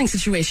this interesting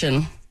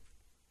situation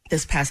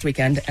this past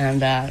weekend,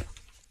 and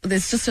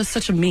it's just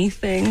such a me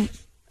thing.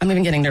 I'm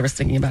even getting nervous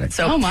thinking about it.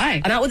 So Oh,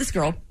 my. I'm out with this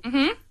girl.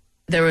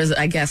 There was,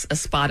 I guess, a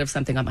spot of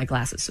something on my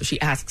glasses. So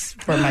she asks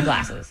for my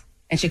glasses,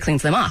 and she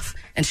cleans them off.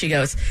 And she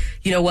goes,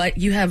 you know what?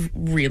 You have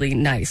really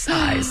nice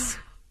eyes.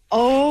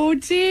 oh,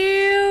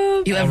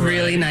 damn. You have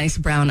really nice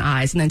brown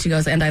eyes. And then she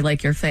goes, and I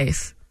like your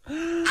face.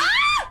 Do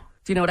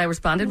you know what I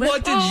responded with?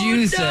 What did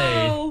you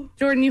say?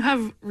 Jordan, you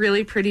have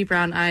really pretty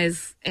brown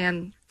eyes,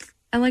 and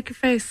I like your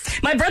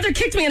face. My brother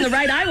kicked me in the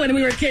right eye when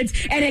we were kids,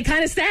 and it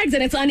kind of sags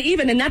and it's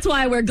uneven, and that's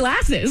why I wear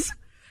glasses.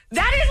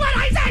 That is what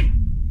I said!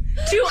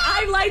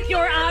 I like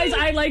your eyes,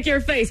 I like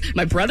your face.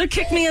 My brother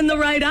kicked me in the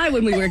right eye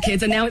when we were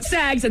kids, and now it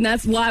sags, and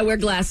that's why I wear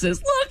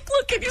glasses.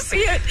 Look, can you see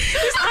it?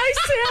 His eye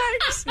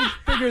sags.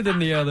 Bigger than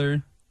the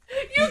other.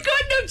 You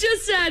couldn't have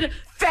just said,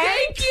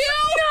 thank you.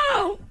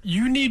 No!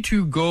 You need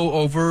to go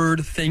over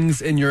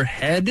things in your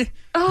head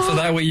so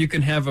that way you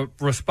can have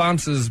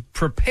responses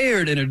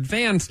prepared in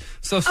advance.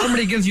 So if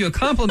somebody gives you a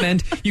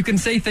compliment, you can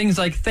say things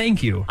like,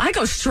 thank you. I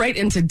go straight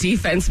into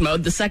defense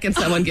mode the second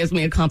someone gives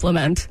me a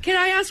compliment. Can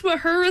I ask what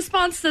her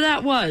response to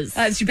that was?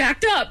 She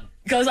backed up,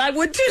 because I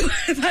would too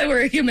if I were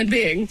a human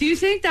being. Do you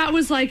think that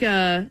was like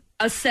a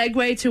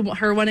segue to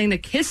her wanting to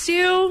kiss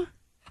you?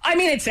 I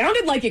mean, it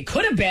sounded like it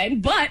could have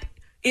been, but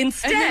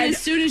instead, And then as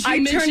soon as you I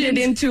turned it mentioned-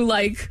 into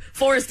like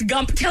Forrest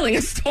Gump telling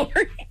a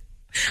story.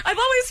 I've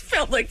always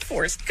felt like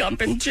Forrest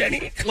Gump and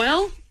Jenny.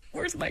 Well,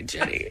 Where's my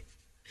Jenny?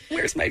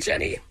 Where's my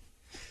Jenny?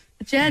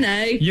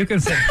 Jenny. You can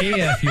say, hey,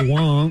 if you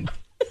want.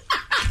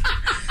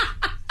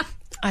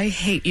 I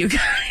hate you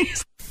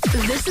guys.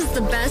 This is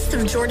the best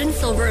of Jordan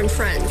Silver and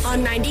Friends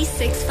on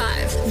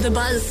 96.5 The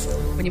Buzz.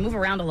 When you move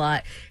around a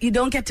lot, you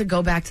don't get to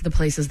go back to the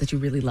places that you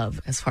really love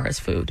as far as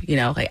food. You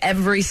know, like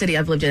every city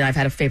I've lived in, I've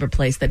had a favorite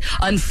place that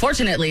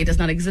unfortunately does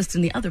not exist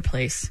in the other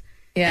place.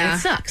 Yeah. And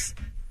it sucks.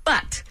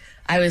 But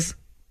I was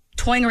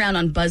toying around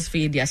on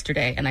BuzzFeed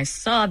yesterday, and I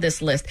saw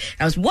this list.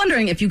 I was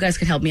wondering if you guys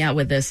could help me out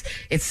with this.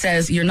 It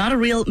says, you're not a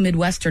real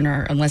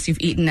Midwesterner unless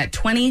you've eaten at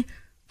 20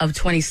 of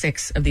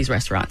 26 of these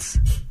restaurants.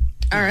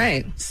 All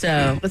right.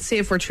 So, Let's see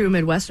if we're true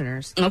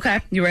Midwesterners. okay,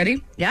 you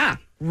ready? Yeah.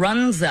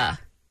 Runza.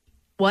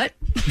 What?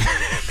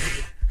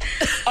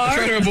 I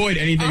try to avoid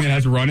anything that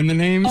has run in the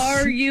names.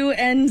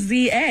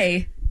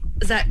 Runza.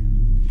 Is that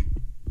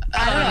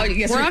I don't know.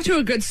 Yes, We're off to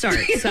a good start.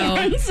 So,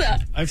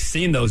 I've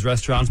seen those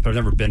restaurants, but I've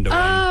never been to one.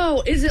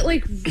 oh, is it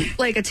like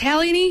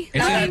Italian-y?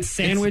 It's in-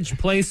 Sandwich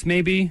place,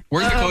 maybe?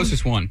 Where's the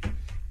closest one?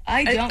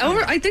 I don't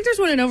know. I think there's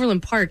one in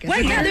Overland Park.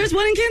 Wait, yeah, there's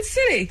one in Kansas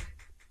City.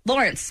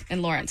 Lawrence. Oh,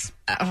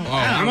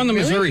 I'm on the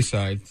Missouri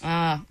side.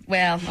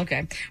 Well,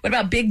 okay. What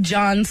about Big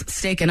John's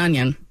Steak and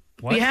Onion?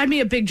 What? You had me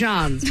at Big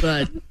John's,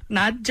 but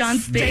Not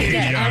John's steak Steak.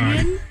 and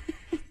onion?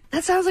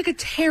 That sounds like a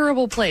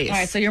terrible place. All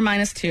right, so you're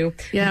 -2.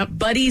 Yeah.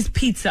 Buddy's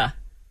Pizza.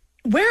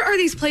 Where are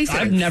these places?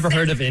 I've never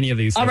heard of any of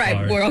these so All right,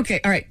 far. we're okay.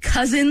 All right,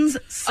 Cousins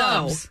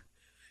Subs.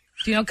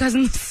 Do you know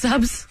Cousins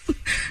Subs?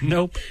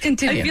 Nope.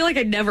 Continue. I feel like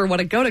I never want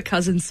to go to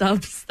Cousin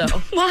Subs, though.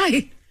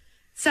 Why?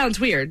 Sounds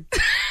weird.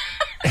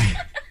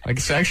 Like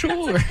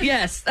sexual? Or?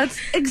 Yes, that's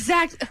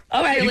exact.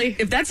 All right, Really?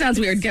 if that sounds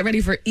weird, get ready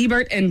for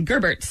Ebert and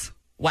Gerbert's.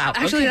 Wow.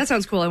 Actually, okay. that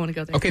sounds cool. I want to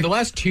go there. Okay, the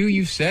last two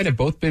you've said have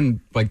both been,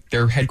 like,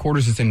 their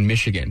headquarters is in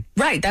Michigan.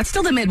 Right, that's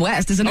still the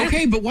Midwest, isn't it?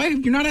 Okay, but why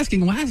you're not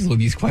asking Laszlo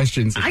these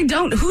questions? I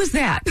don't. Who's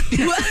that?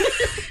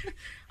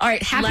 All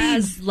right,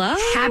 Laszlo?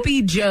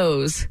 Happy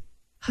Joe's.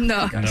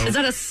 No. Nope. Is that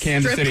a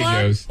Kansas strip City club?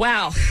 Joe's.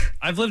 Wow.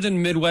 I've lived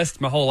in Midwest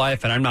my whole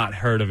life, and I've not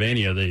heard of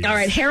any of these. All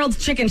right,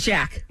 Harold's Chicken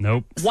Shack.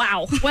 Nope.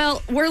 Wow.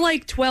 Well, we're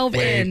like 12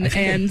 Wait. in,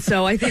 and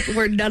so I think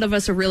none of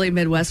us are really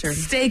Midwestern.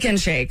 Steak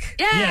and Shake.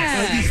 Yeah.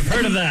 Yes,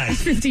 heard of that.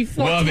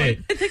 54. Love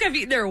it. I think I've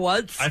eaten there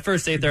once. I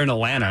first ate there in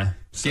Atlanta.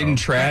 so- Getting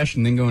trash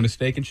and then going to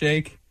Steak and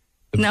Shake?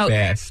 The No,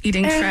 best.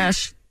 eating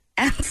trash.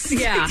 and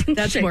Yeah, Steak and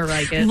that's Shake. more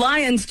like it.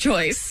 Lion's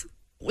Choice.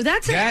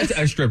 That's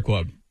a strip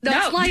club.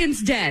 That's No.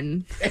 Lion's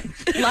Den.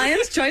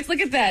 Lion's Choice.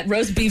 Look at that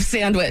roast beef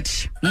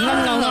sandwich.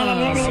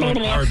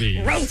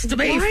 Arby's. Roast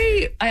beef.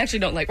 Why? I actually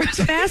don't like roast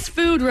beef. Fast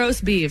food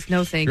roast beef.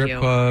 No, thank Strip you.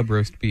 club,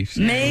 roast beef.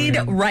 Made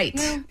Right.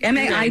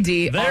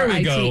 M-A-I-D-R-I-T-E. There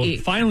we go.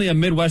 Finally, a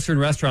Midwestern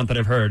restaurant that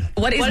I've heard.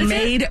 What is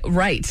Made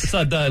Right? It's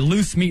the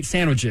loose meat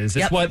sandwiches.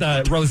 It's Yep.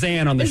 what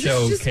Roseanne on the Is this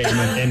show just- came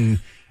and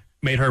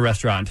made her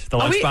restaurant. The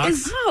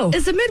Lunchbox.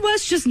 Is the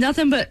Midwest just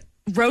nothing but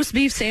roast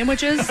beef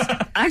sandwiches?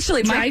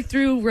 Actually, my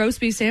Drive-through roast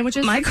beef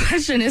sandwiches? my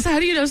question is, how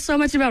do you know so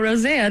much about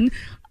Roseanne?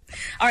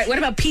 All right, what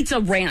about Pizza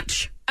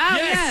Ranch? Oh,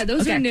 Yes. yeah,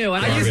 those Okay. are new.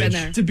 I've I never used been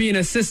there. to be an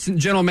assistant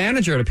general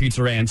manager at a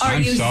pizza ranch.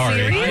 I'm you sorry.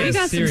 serious? I We am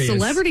got serious. some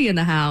celebrity in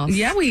the house.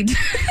 Yeah, we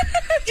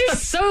You're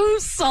so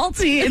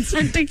salty. It's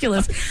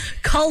ridiculous.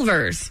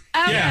 Culver's.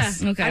 Oh,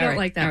 Yes. yeah. Okay, I all don't right,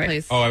 like that all right.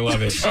 place. Oh, I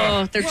love it.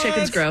 Oh, their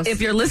chicken's gross.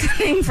 If you're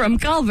listening from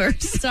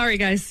Culver's, Sorry,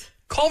 guys.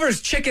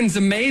 Culver's chicken's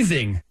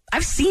amazing.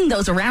 I've seen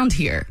those around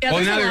here. Yeah, Well,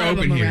 there's now a they're lot of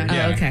open them here. around.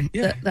 Yeah. Oh, okay.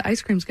 The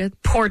ice cream's good.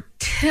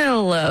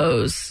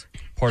 Portillo's.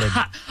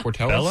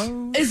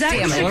 Portello's? Is that in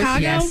Damn it. Chicago?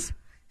 Yes. Is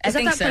I that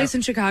think that so. place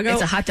in Chicago?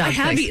 It's a hot dog I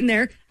have place. eaten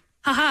there.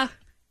 Haha.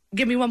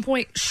 Give me 1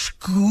 point.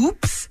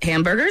 Scoops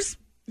Hamburgers.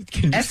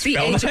 Can you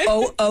spell that?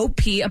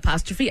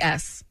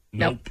 SCHOOP''S.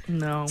 Nope.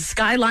 No.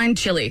 Skyline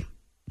Chili.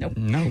 Nope.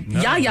 No.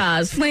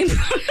 Yaya's Flame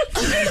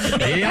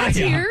That's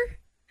here.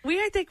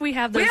 I think we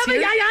have those We have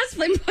here. a Yaya's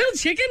Flame Broiled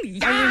Chicken? I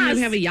Yes. mean,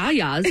 we have a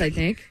Yaya's, I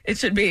think. It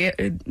should be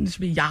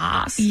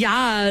Yas.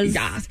 Yas.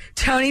 Yas.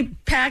 Tony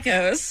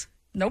Pacos.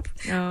 Nope.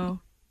 No.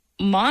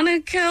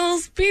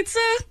 Monocle's Pizza.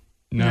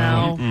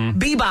 No.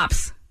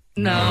 Bebop's.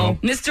 No.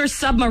 Mr.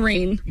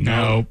 Submarine.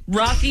 No.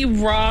 Rocky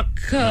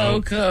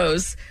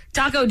Rococo's.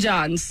 Taco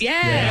John's.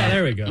 Yeah,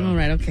 there we go. All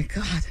right. Okay.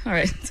 God. All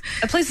right.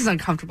 That place is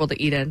uncomfortable to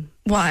eat in.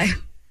 Why?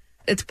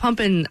 It's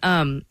pumping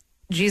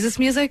Jesus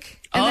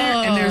music in there,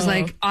 and there's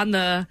like on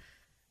the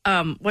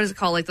what is it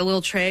called, like the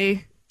little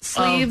tray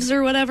sleeves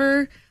or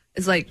whatever,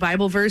 is like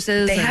Bible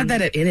verses. They have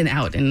that at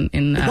In-N-Out in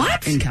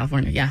What? in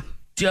California. Yeah.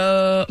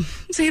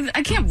 See,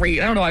 I can't read.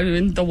 I don't know.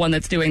 I'm the one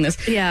that's doing this.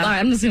 Yeah. All right,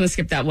 I'm just going to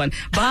skip that one.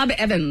 Bob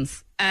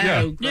Evans.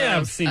 Yeah. Oh, Yeah, I've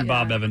gross. seen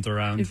Bob Evans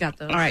around. You've got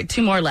those. All right,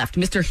 2 more left.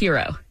 Mr.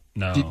 Hero.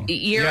 No.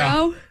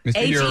 Euro.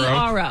 Mr. Euro.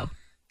 H-E-R-O.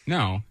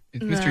 No.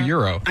 It's Mr.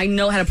 Euro. I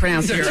know how to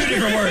pronounce They're Hero. two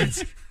different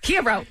words.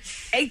 Hero.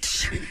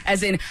 H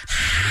as in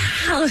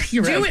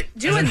hero.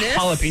 Doing this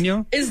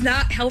Jalapeno? is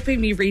not helping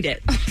me read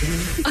it.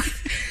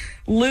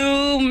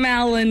 Lou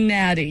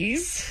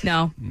Malinatti's.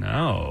 No.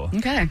 No.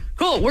 Okay.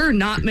 Cool. We're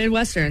not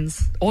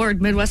Midwesterns or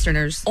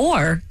Midwesterners.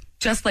 Or,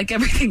 just like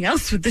everything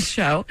else with the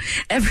show,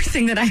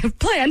 everything that I have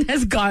planned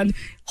has gone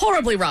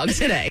horribly wrong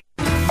today.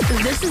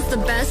 This is the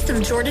best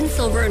of Jordan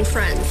Silver and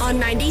Friends on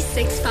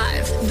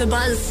 96.5. The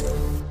Buzz.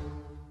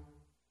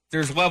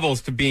 There's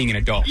levels to being an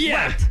adult.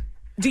 Yeah.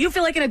 Do you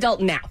feel like an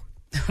adult now?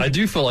 I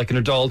do feel like an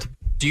adult.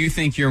 Do you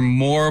think you're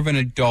more of an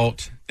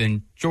adult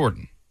than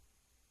Jordan?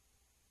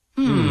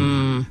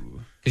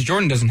 Because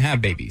Jordan doesn't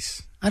have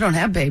babies. I don't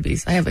have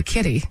babies. I have a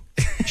kitty.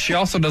 She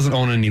also doesn't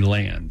own any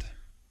land.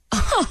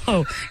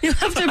 Oh, you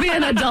have to be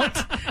an adult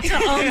to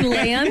own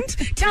land?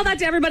 Tell that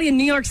to everybody in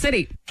New York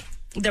City.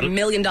 They're $1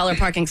 million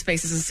parking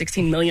spaces and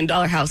 $16 million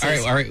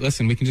houses. All right,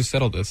 listen, we can just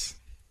settle this.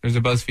 There's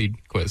a BuzzFeed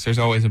quiz. There's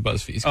always a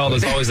BuzzFeed Oh,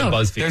 quiz. there's always a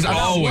BuzzFeed. There's About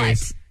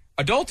always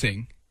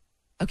adulting.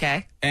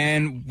 Okay.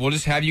 And we'll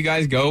just have you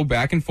guys go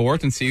back and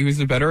forth and see who's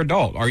the better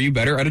adult. Are you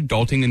better at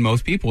adulting than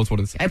most people is what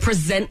it's I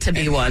present to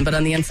be one, but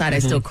on the inside I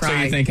still cry. So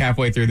you think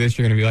halfway through this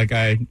you're going to be like,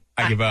 I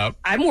give up.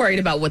 I'm worried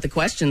about what the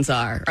questions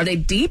are. Are they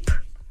deep?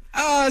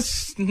 Are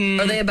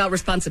they about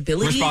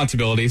responsibility?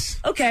 Responsibilities.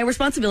 Okay,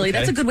 responsibility. Okay.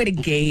 That's a good way to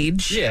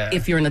gauge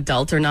if you're an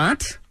adult or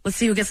not. Let's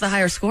see who gets the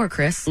higher score,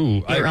 Chris.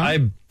 Ooh,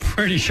 I'm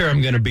pretty sure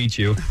I'm going to beat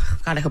you.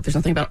 God, I hope there's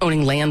nothing about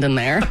owning land in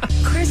there.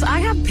 Chris, I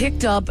have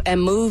picked up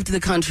and moved the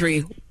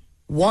country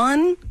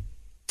 1,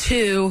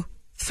 2,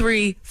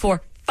 3,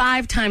 4,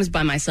 5 times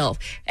by myself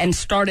and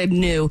started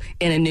new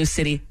in a new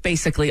city,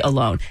 basically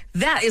alone.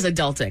 That is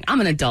adulting. I'm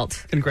an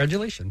adult.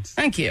 Congratulations.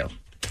 Thank you.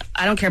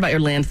 I don't care about your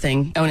land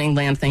thing, owning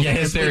land thing.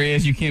 Yes, there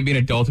is. You can't be an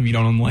adult if you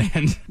don't own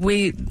land.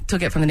 We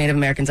took it from the Native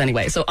Americans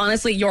anyway. So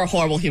honestly, you're a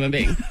horrible human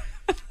being.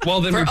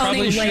 Well, then For we probably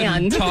owning shouldn't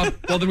land. talk.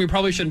 Well, then we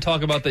probably shouldn't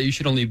talk about that. You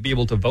should only be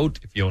able to vote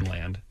if you own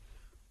land.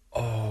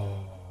 Oh,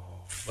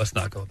 let's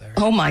not go there.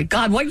 Oh my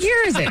God, what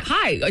year is it?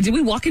 Hi, did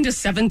we walk into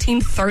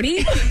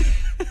 1730?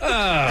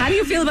 How do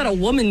you feel about a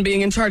woman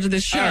being in charge of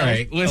this show? All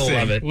right, listen. I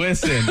love it.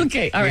 Listen.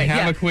 Okay, all right. We have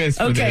yeah. a quiz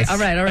for okay, this. all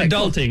right.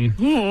 cool.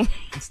 Adulting.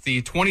 It's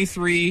the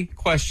 23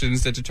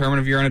 questions that determine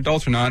if you're an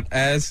adult or not,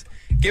 as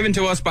given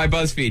to us by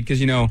BuzzFeed,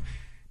 because, you know,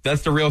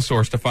 that's the real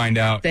source to find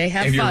out They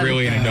have if you're fun.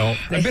 really an adult.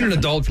 I've been an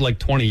adult for like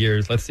 20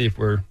 years. Let's see if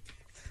we're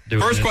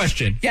doing First this.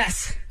 question.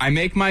 Yes. I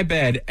make my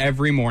bed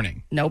every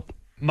morning. Nope.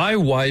 My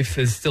wife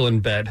is still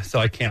in bed, so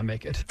I can't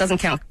make it. Doesn't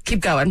count.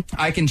 Keep going.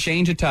 I can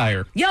change a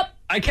tire. Yep.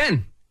 I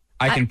can.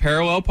 I can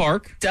parallel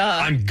park. Duh.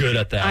 I'm good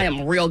at that. I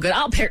am real good.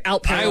 I'll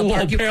parallel I will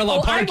park you.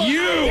 parallel park I will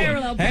you.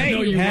 Parallel park Hey, you.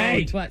 No, you hey.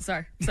 won't. What?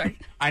 Sorry.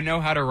 I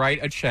know how to write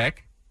a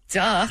check.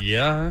 Duh.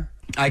 Yeah.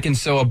 I can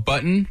sew a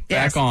button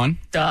Yes. back on.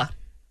 Duh.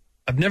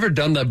 I've never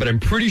done that, but I'm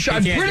pretty sure.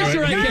 I'm can't pretty do it.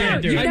 sure I You can.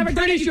 can't do it. You've I'm never done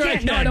pretty it. You sure I can't.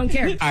 can. No, I don't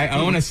care. I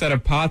own a set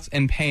of pots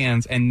and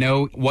pans and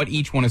know what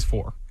each one is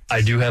for.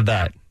 I do have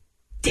that.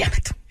 Damn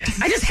it.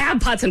 I just have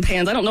pots and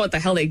pans. I don't know what the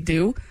hell they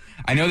do.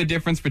 I know the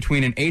difference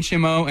between an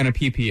HMO and a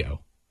PPO.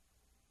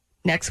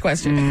 Next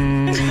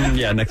question.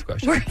 Yeah, next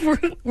question.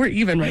 We're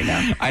even right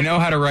now. I know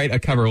how to write a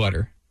cover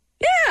letter.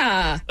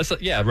 Yeah.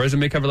 Yeah,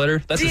 resume cover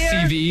letter. That's Dear a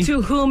CV.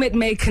 to whom it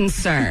may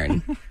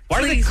concern.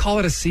 Why do they Please call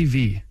it a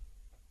CV?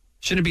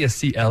 Shouldn't it be a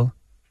CL?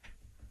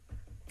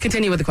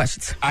 continue with the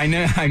questions. I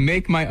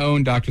make my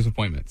own doctor's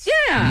appointments.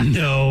 Yeah.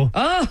 No.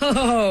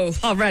 Oh,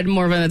 I'll read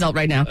more of an adult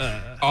right now.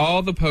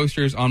 All the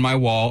posters on my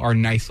wall are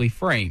nicely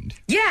framed.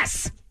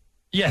 Yes.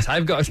 Yes,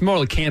 I've got. It's more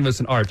like canvas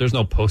and art. There's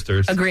no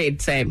posters.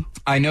 Agreed. Same.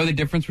 I know the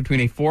difference between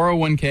a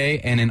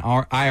 401k and an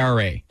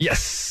IRA.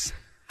 Yes.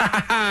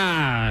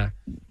 I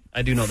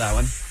do know that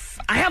one.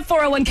 I have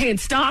 401k in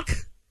stock.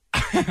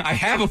 I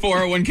have a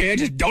 401k, I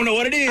just don't know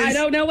what it is. I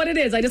don't know what it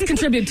is. I just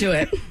contribute to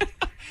it.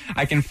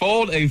 I can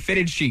fold a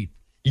fitted sheet.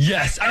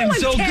 Yes, I'm one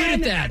so can.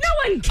 good at that.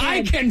 No one can.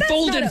 I can That's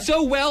fold not it a-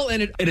 so well,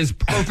 and it is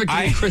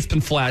perfectly crisp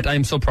and flat. I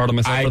am so proud of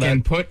myself I for can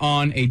that. put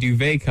on a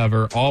duvet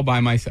cover all by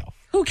myself.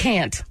 Who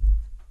can't?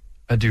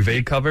 A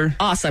duvet cover?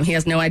 Awesome. He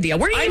has no idea.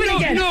 We're even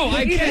again. No, We're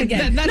I even can't.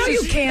 Again. That's no, a,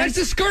 you can't. That's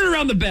the skirt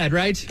around the bed,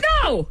 right?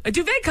 No, a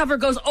duvet cover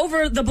goes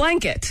over the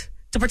blanket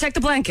to protect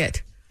the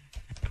blanket.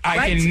 I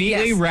Right? can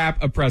neatly Yes.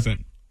 wrap a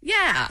present.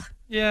 Yeah.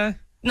 Yeah.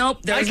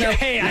 Nope. There's no.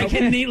 I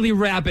can neatly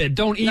wrap it.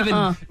 Don't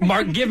even,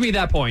 Mark, give me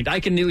that point. I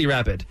can neatly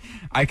wrap it.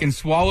 I can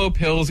swallow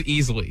pills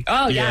easily.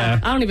 Oh yeah. Yeah.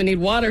 I don't even need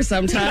water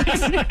sometimes.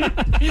 Does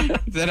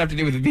that have to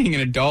do with being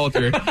an adult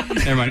or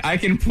never mind? I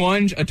can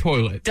plunge a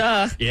toilet.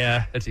 Duh.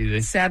 Yeah, that's easy.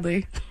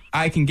 Sadly.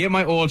 I can get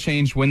my oil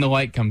changed when the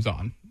light comes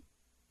on.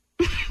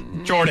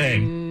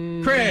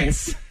 Jordan.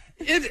 Chris.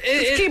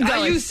 keep I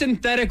going. use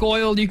synthetic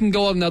oil. You can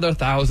go another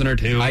 1,000 or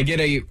two. I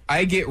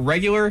get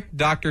regular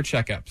doctor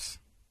checkups.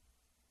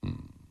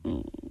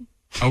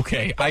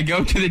 Okay. I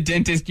go to the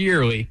dentist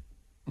yearly.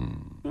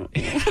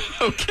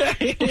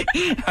 Okay.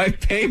 I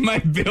pay my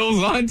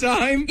bills on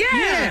time.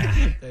 Yeah.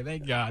 Okay,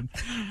 thank God.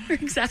 We're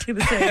exactly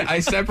the same. I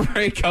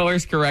separate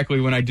colors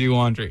correctly when I do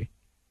laundry.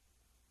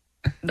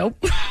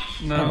 Nope.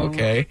 no.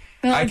 Okay.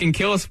 I can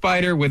kill a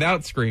spider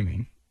without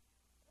screaming.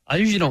 I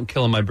usually don't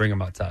kill them. I bring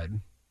them outside.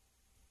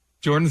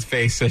 Jordan's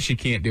face says she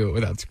can't do it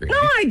without screaming.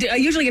 No, I do. I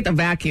usually get the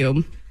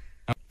vacuum.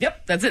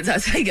 Yep, that's it.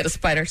 That's how you get a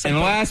spider. And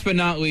last but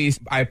not least,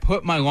 I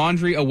put my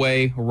laundry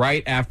away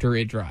right after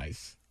it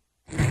dries.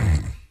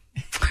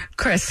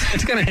 Chris.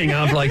 It's going to hang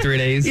on for like 3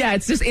 days. Yeah,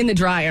 it's just in the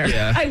dryer.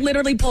 Yeah. I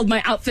literally pulled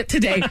my outfit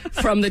today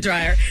from the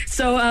dryer.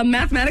 So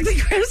mathematically,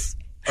 Chris,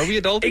 Are we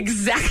adults?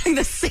 exactly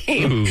the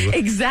same. Ooh.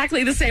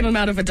 Exactly the same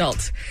amount of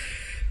adults.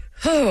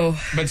 Oh,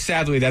 But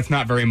sadly, that's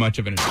not very much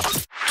of an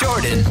adult.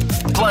 Jordan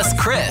plus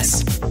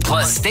Chris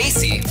plus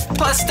Stacy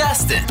plus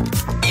Dustin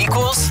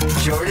equals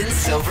Jordan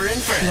Silver and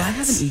do I have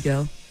Friends. an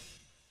ego?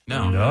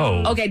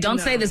 No. Okay, don't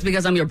say this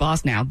because I'm your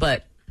boss now,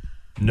 but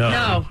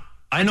No.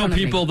 I know Don't make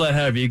people that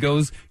have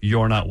egos.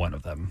 You're not one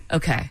of them.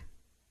 okay.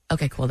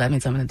 Okay, cool. That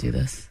means I'm going to do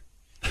this.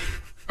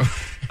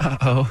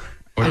 Uh-oh.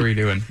 What are we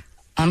doing?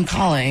 I'm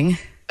calling.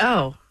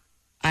 Oh.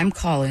 I'm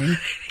calling. You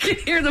can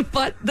hear the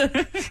butt. The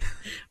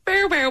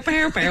bow, bow,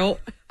 bow, bow.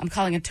 I'm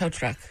calling a tow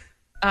truck.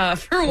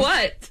 For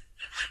what?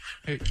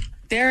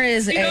 There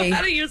is You know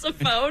how to use a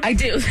phone? I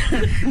do.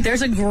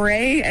 There's a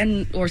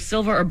gray or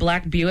silver or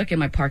black Buick in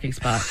my parking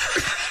spot.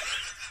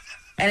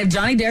 And if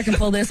Johnny Dare can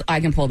pull this, I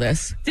can pull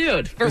this.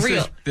 Dude, for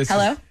real. This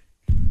Hello?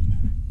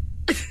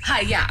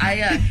 Hi,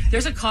 yeah,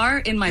 there's a car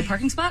in my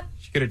parking spot.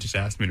 She could have just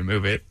asked me to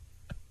move it.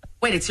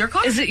 Wait, it's your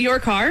car? Is it your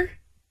car?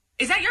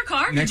 Is that your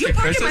car? Next Did you to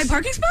park in my Chris's?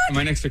 parking spot? Am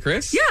I next to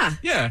Chris? Yeah.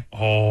 Yeah.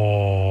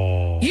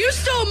 Oh. You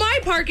stole my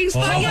parking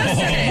spot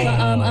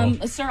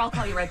yesterday. Sir, I'll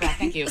call you right back.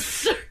 Thank you.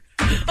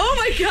 Oh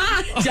my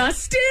God.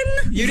 Dustin,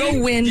 You go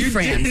didn't- win, you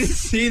France. didn't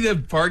see the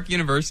Park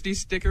University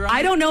sticker on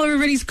I it? don't know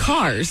everybody's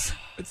cars.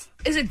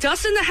 Is it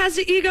Dustin that has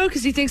the ego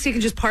because he thinks he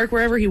can just park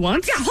wherever he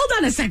wants? Yeah, hold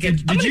on a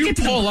second. I'm Did gonna you get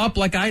to the- pull up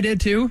like I did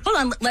too? Hold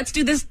on, let's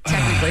do this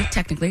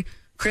technically.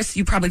 Chris,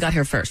 you probably got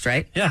here first,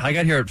 right? Yeah, I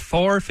got here at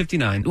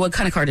 4:59. What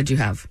kind of car did you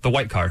have? The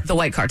white car. The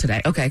white car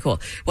today. Okay, cool.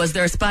 Was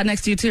there a spot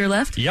next to you to your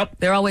left? Yep.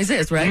 There always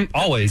is, right?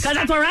 Always. Because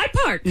that's where I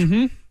parked.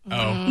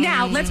 Oh.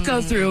 Now, let's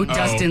go through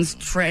Dustin's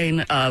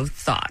train of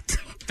thought.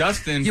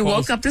 Dustin. You pulls-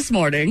 woke up this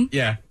morning.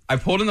 Yeah. I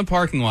pulled in the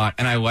parking lot,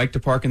 and I like to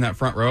park in that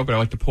front row, but I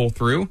like to pull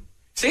through.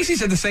 Stacey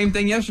said the same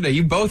thing yesterday.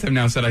 You both have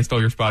now said I stole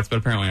your spots, but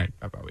apparently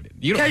I probably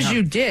didn't. You don't Because have-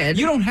 you did.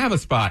 You don't have a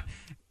spot.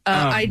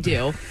 I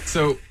do.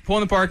 So, pull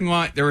in the parking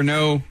lot. There were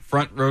no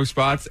front row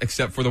spots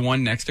except for the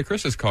one next to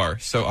Chris's car.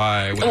 So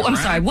I went Oh, I'm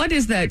around. sorry. What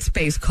is that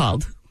space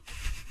called?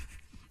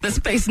 The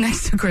space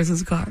next to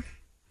Chris's car.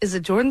 Is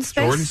it Jordan's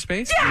space? Jordan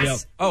space? Yes. Yep.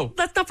 Oh,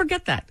 Let's not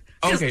forget that.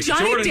 Because Okay,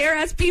 Johnny Jordan- Dare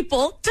has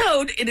people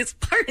towed in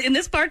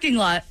this parking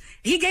lot.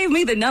 He gave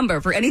me the number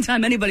for any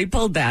time anybody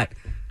pulled that.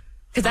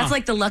 Because that's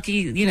like the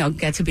lucky,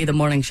 get to be the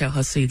morning show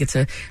host, so you get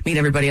to meet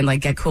everybody and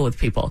like get cool with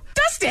people.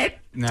 Dustin!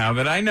 now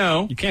that I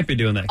know, You can't be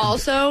doing that.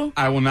 Also,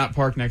 I will not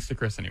park next to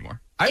Chris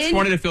anymore. I just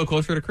wanted to feel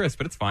closer to Chris,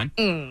 but it's fine.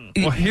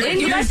 Well, here, And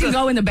you guys can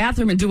go in the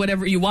bathroom and do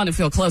whatever you want to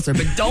feel closer,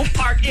 but don't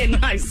park in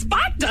my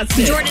spot,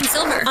 Dustin. Jordan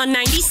Silver on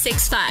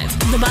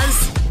 96.5. The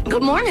Buzz.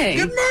 Good morning.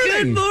 Good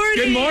morning.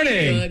 Good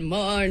morning. Good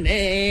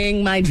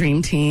morning, my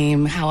dream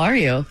team. How are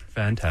you?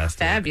 Fantastic.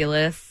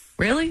 fabulous.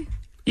 Really?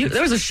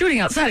 There was a shooting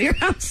outside of your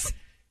house.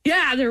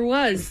 Yeah, there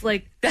was.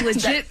 Like,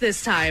 legit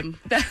this time.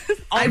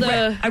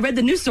 I read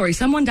the news story.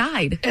 Someone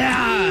died.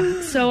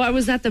 Yeah. So I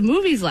was at the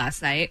movies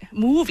last night.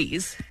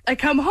 Movies. I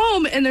come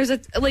home and there's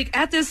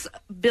at this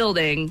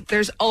building,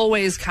 there's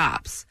always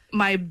cops.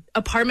 My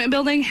apartment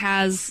building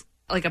has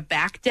like a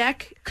back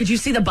deck. Could you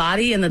see the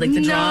body and the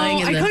drawing?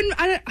 No, And I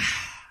couldn't.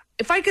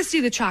 If I could see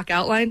the chalk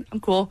outline, I'm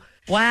cool.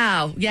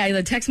 Wow. Yeah,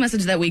 the text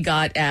message that we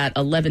got at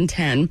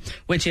 11:10,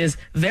 which is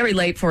very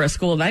late for a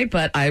school night,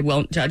 but I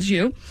won't judge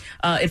you.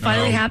 It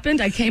finally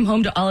happened. I came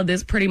home to all of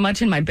this pretty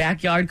much in my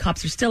backyard.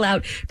 Cops are still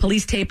out.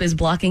 Police tape is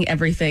blocking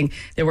everything.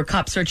 There were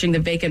cops searching the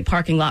vacant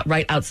parking lot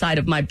right outside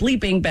of my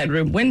bleeping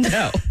bedroom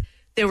window.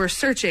 They were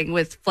searching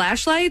with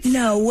flashlights.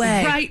 No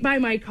way. Right by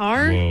my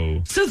car.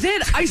 Whoa. So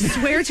then, I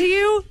swear to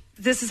you,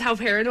 this is how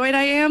paranoid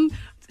I am.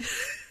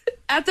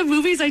 At the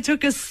movies, I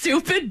took a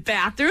stupid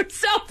bathroom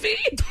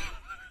selfie.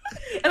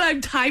 And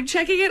I'm time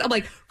checking it. I'm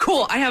like,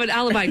 cool, I have an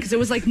alibi because it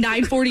was like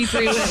 9:43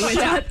 when it went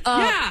down.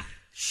 Yeah.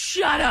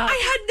 Shut up. I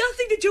had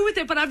nothing to do with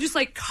it, but I'm just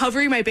like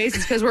covering my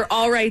bases because we're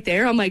all right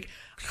there. I'm like,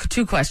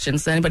 2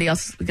 questions. Anybody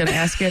else going to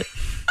ask it?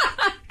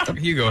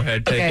 You go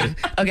ahead, take Okay.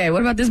 it. Okay,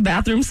 what about this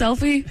bathroom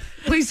selfie?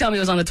 Please tell me it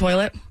was on the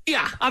toilet.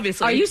 yeah,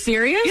 obviously. Are you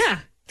serious? Yeah.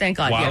 Thank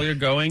God. While yeah. you're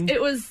going,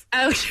 It was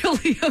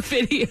actually a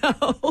video.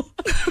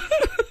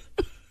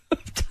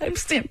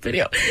 Timestamp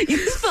video.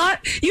 You thought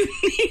you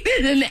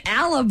needed an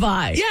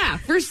alibi. Yeah,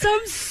 for some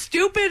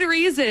stupid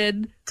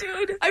reason.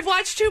 Dude. I've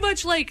watched too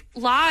much like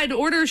Law and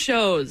Order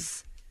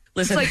shows.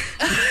 Listen,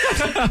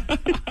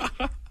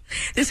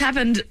 this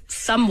happened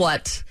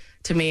somewhat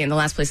to me in the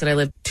last place that I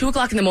lived.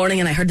 2:00 in the morning,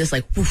 and I heard this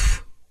like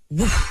woof,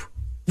 woof,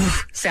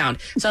 woof sound.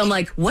 So I'm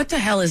like, what the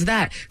hell is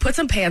that? Put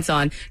some pants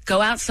on,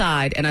 go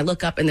outside, and I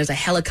look up, and there's a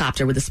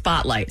helicopter with a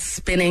spotlight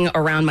spinning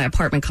around my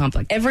apartment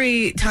complex.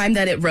 Every time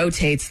that it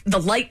rotates, the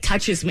light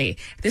touches me.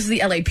 This is the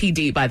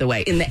LAPD, by the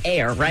way, in the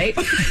air, right?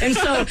 And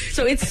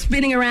so it's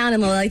spinning around,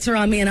 and the lights are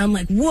on me, and I'm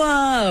like,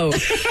 whoa,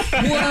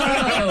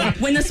 whoa.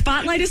 When the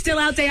spotlight is still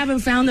out, they haven't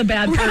found the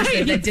bad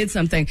person that did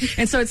something.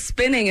 And so it's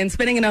spinning and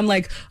spinning, and I'm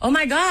like, oh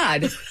my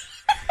God.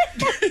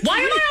 Why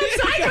am I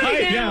outside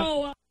right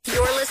now?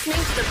 You're listening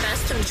to the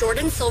best of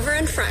Jordan Silver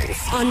and Friends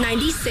on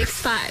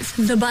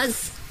 96.5. The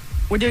Buzz.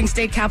 We're doing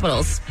state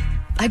capitals.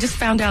 I just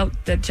found out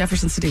that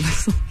Jefferson City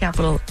was the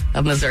capital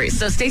of Missouri.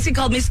 So Stacey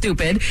called me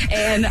stupid,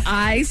 and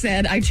I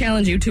said I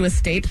challenge you to a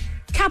state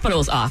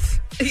capitals off.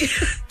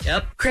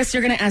 Yep. Chris,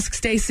 you're going to ask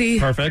Stacey.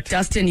 Perfect.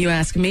 Dustin, you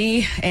ask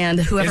me, and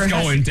whoever It's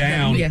has, going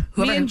down. Yeah. Me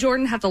Whoever, and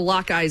Jordan have to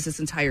lock eyes this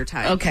entire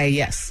time. okay,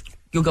 yes.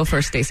 You'll go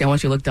first, Stacey. I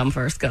want you to look dumb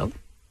first. Go.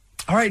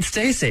 all right,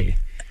 Stacey.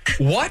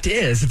 What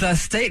is the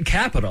state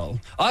capital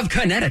of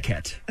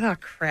Connecticut? Oh,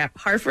 crap.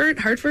 Hartford?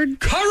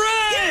 Correct!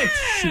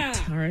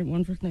 All right,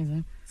 one first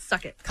name.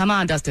 Suck it. Come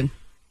on, Dustin.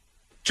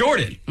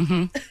 Jordan.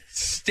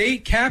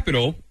 State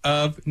capital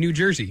of New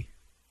Jersey.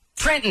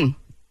 Trenton.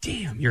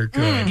 Damn, you're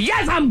good.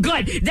 Yes, I'm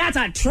good. That's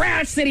a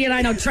trash city, and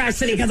I know trash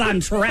city because I'm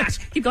trash.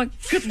 Keep going.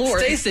 Good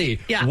Lord. Stacey,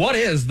 Yeah. what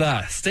is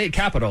the state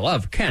capital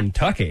of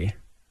Kentucky?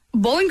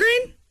 Bowling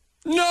Green?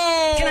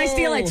 No! Can I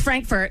steal it?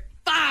 Frankfurt.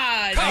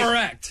 Five.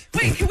 Correct.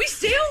 Wait, can we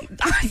steal?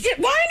 Yeah,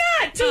 why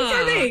not? Two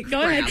for me.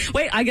 Go crap. ahead.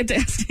 Wait, I get to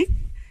ask you.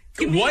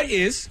 What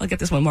is I'll get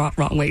this one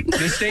wrong. Wait.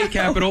 the state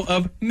capital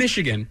of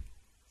Michigan?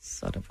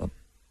 Son of a...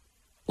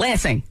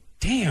 Lansing.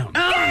 Damn.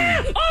 Oh,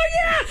 yeah!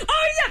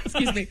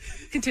 Excuse me.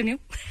 Continue.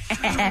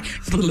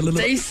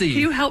 Stacy. Can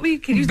you help me?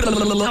 Can you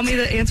tell me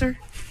the answer?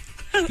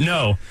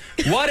 No.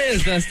 What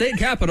is the state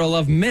capital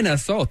of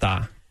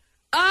Minnesota?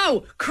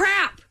 Oh,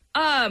 crap.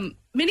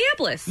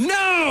 Minneapolis.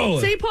 No.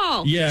 St.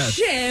 Paul. Yes.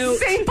 Shoot.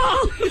 St. Paul.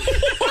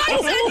 I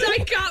said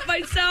I got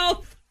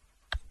myself.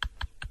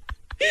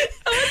 That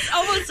was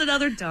almost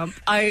another dump.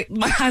 I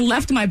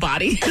left my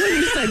body when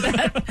you said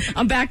that.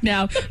 I'm back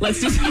now. Let's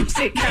do some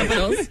state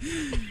capitals.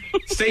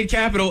 State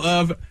capital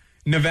of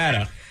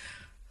Nevada.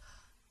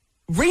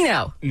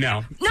 Reno.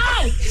 No.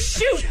 No!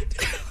 Shoot!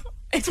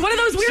 It's one of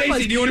those weird Stacey,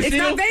 ones. do you want to It's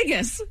steal? not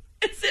Vegas.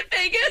 Is it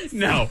Vegas?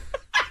 No.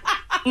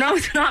 No,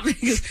 it's not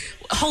Vegas.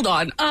 Hold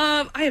on.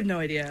 I have no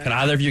idea. Can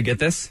either of you get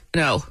this?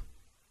 No.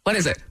 What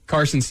is it?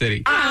 Carson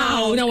City.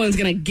 Oh, no one's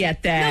going to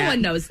get that. No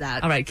one knows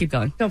that. All right, keep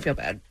going. Don't feel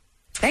bad.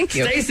 Thank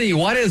you. Stacy,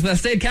 what is the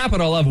state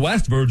capital of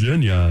West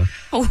Virginia?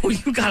 Oh,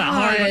 you got a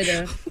hard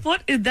God. one.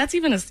 What? That's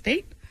even a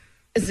state?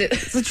 Is it?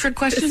 It's a trick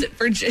question. Is it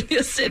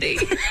Virginia City?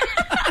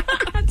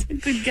 That's a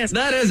good guess.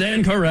 That is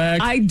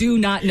incorrect. I do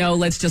not know.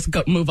 Let's just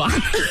move on.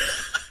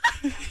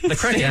 The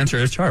correct answer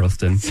is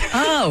Charleston.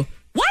 Oh,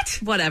 what?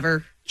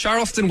 Whatever.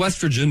 Charleston, West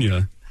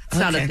Virginia. It's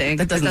not a Okay, thing.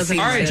 that doesn't seem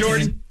All right, exist.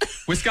 Jordan.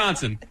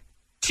 Wisconsin.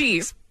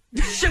 Cheese.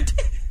 Shoot.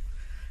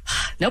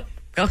 Nope.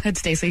 Go ahead,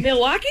 Stacy.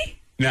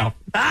 Milwaukee? No.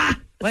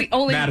 What?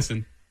 Only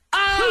Madison.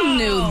 Who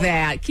knew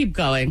that? Keep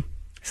going.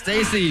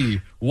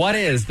 Stacy, what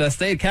is the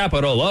state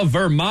capital of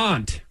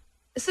Vermont?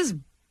 This is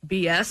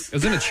BS. It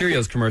was in a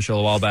Cheerios commercial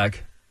a while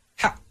back.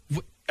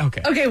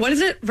 Okay. Okay, what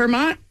is it?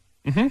 Vermont?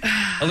 A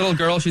little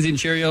girl, she's eating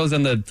Cheerios,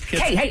 and the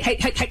kids.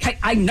 Hey.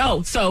 I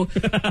know. So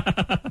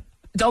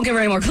don't give her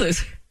any more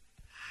clues.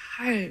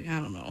 I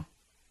don't know.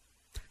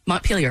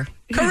 Montpelier.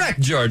 Correct,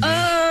 George.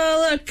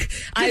 Look.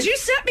 Did you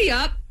set me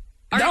up?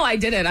 No, I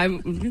didn't. Are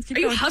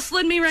you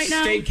hustling me right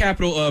now? State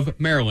capital of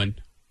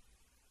Maryland.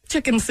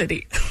 Chicken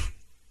City.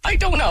 I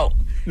don't know.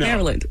 No.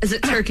 Maryland. Is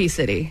it Turkey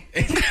City?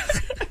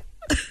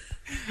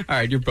 All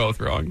right, you're both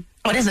wrong.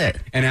 What is it?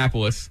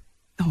 Annapolis.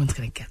 No one's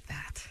going to get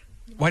that.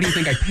 Why do you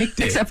think I picked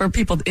it? Except for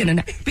people in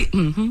and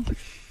mm-hmm.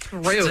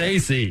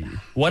 Stacy,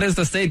 what is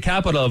the state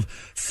capital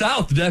of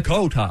South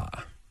Dakota?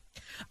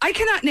 I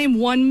cannot name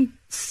one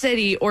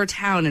city or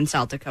town in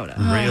South Dakota.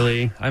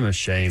 Really? I'm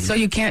ashamed. So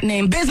you can't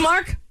name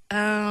Bismarck?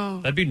 Oh.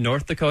 That'd be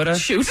North Dakota.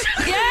 Shoot.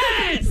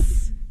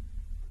 Yes!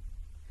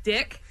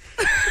 Dick?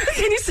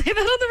 Can you say that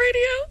on the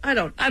radio? I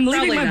don't. I'm leaving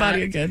probably my not.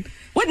 body again.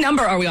 What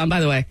number are we on, by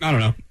the way? I don't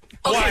know.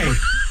 Why?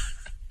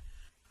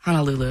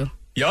 Honolulu.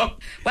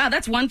 Yup. Wow,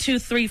 that's 1, 2,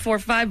 3, 4,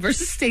 5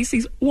 versus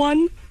Stacy's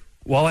 1.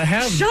 Well, I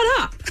have Shut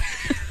up.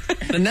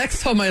 the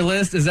next on my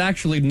list is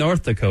actually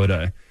North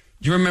Dakota.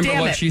 Do you remember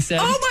Damn what it. she said?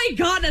 Oh my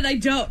God, and I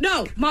don't.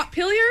 No,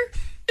 Montpelier?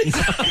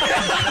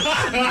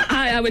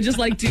 I would just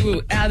like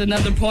to add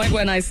another point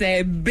when I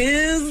say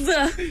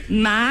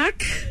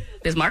Bismarck.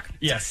 Bismarck.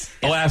 Yes.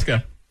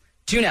 Alaska.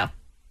 Juneau.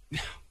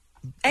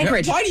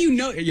 Anchorage. Why do you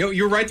know?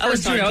 You're right the Oh, first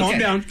it's time. Juneau, Calm okay.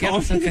 down.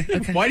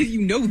 Yep, okay. Why did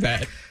you know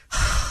that?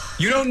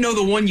 You don't know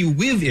the one you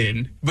live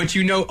in, but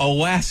you know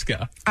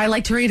Alaska. I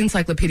like to read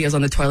encyclopedias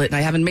on the toilet, and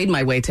I haven't made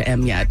my way to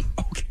M yet.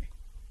 Okay.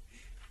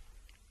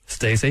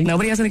 Stacy?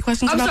 Nobody has any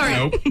questions I'm about sorry.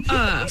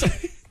 that?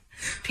 Nope.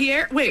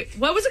 Pierre? Wait,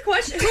 what was the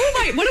question? Who am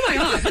I? What am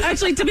I on?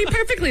 Actually, to be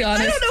perfectly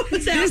honest, I don't know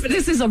what's happening.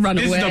 This is a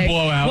runaway. This is a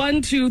blowout.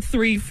 1, 2,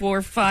 3,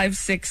 4, 5,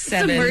 6, It's a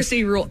 7.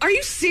 mercy rule. Are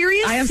you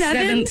serious? I have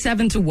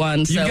 7 to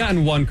 1. So You've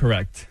gotten one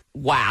correct.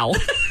 wow.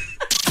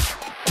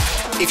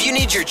 If you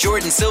need your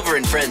Jordan Silver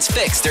and Friends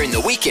fix during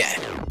the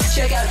weekend,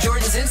 check out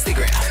Jordan's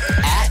Instagram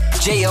at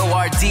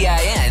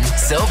JORDIN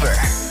Silver.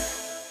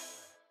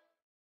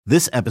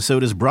 This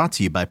episode is brought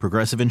to you by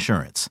Progressive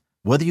Insurance.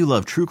 Whether you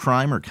love true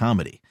crime or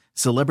comedy,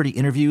 celebrity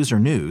interviews or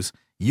news,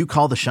 you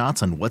call the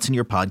shots on what's in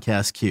your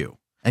podcast queue.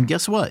 And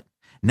guess what?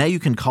 Now you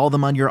can call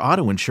them on your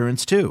auto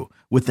insurance too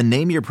with the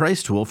Name Your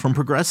Price tool from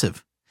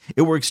Progressive.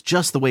 It works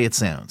just the way it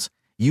sounds.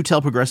 You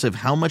tell Progressive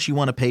how much you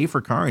want to pay for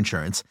car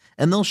insurance,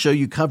 and they'll show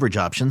you coverage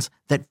options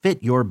that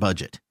fit your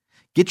budget.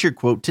 Get your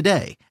quote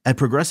today at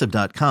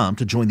Progressive.com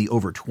to join the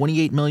over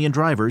 28 million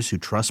drivers who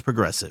trust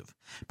Progressive.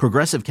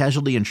 Progressive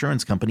Casualty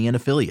Insurance Company and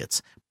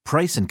Affiliates.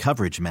 Price and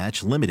coverage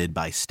match limited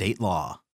by state law.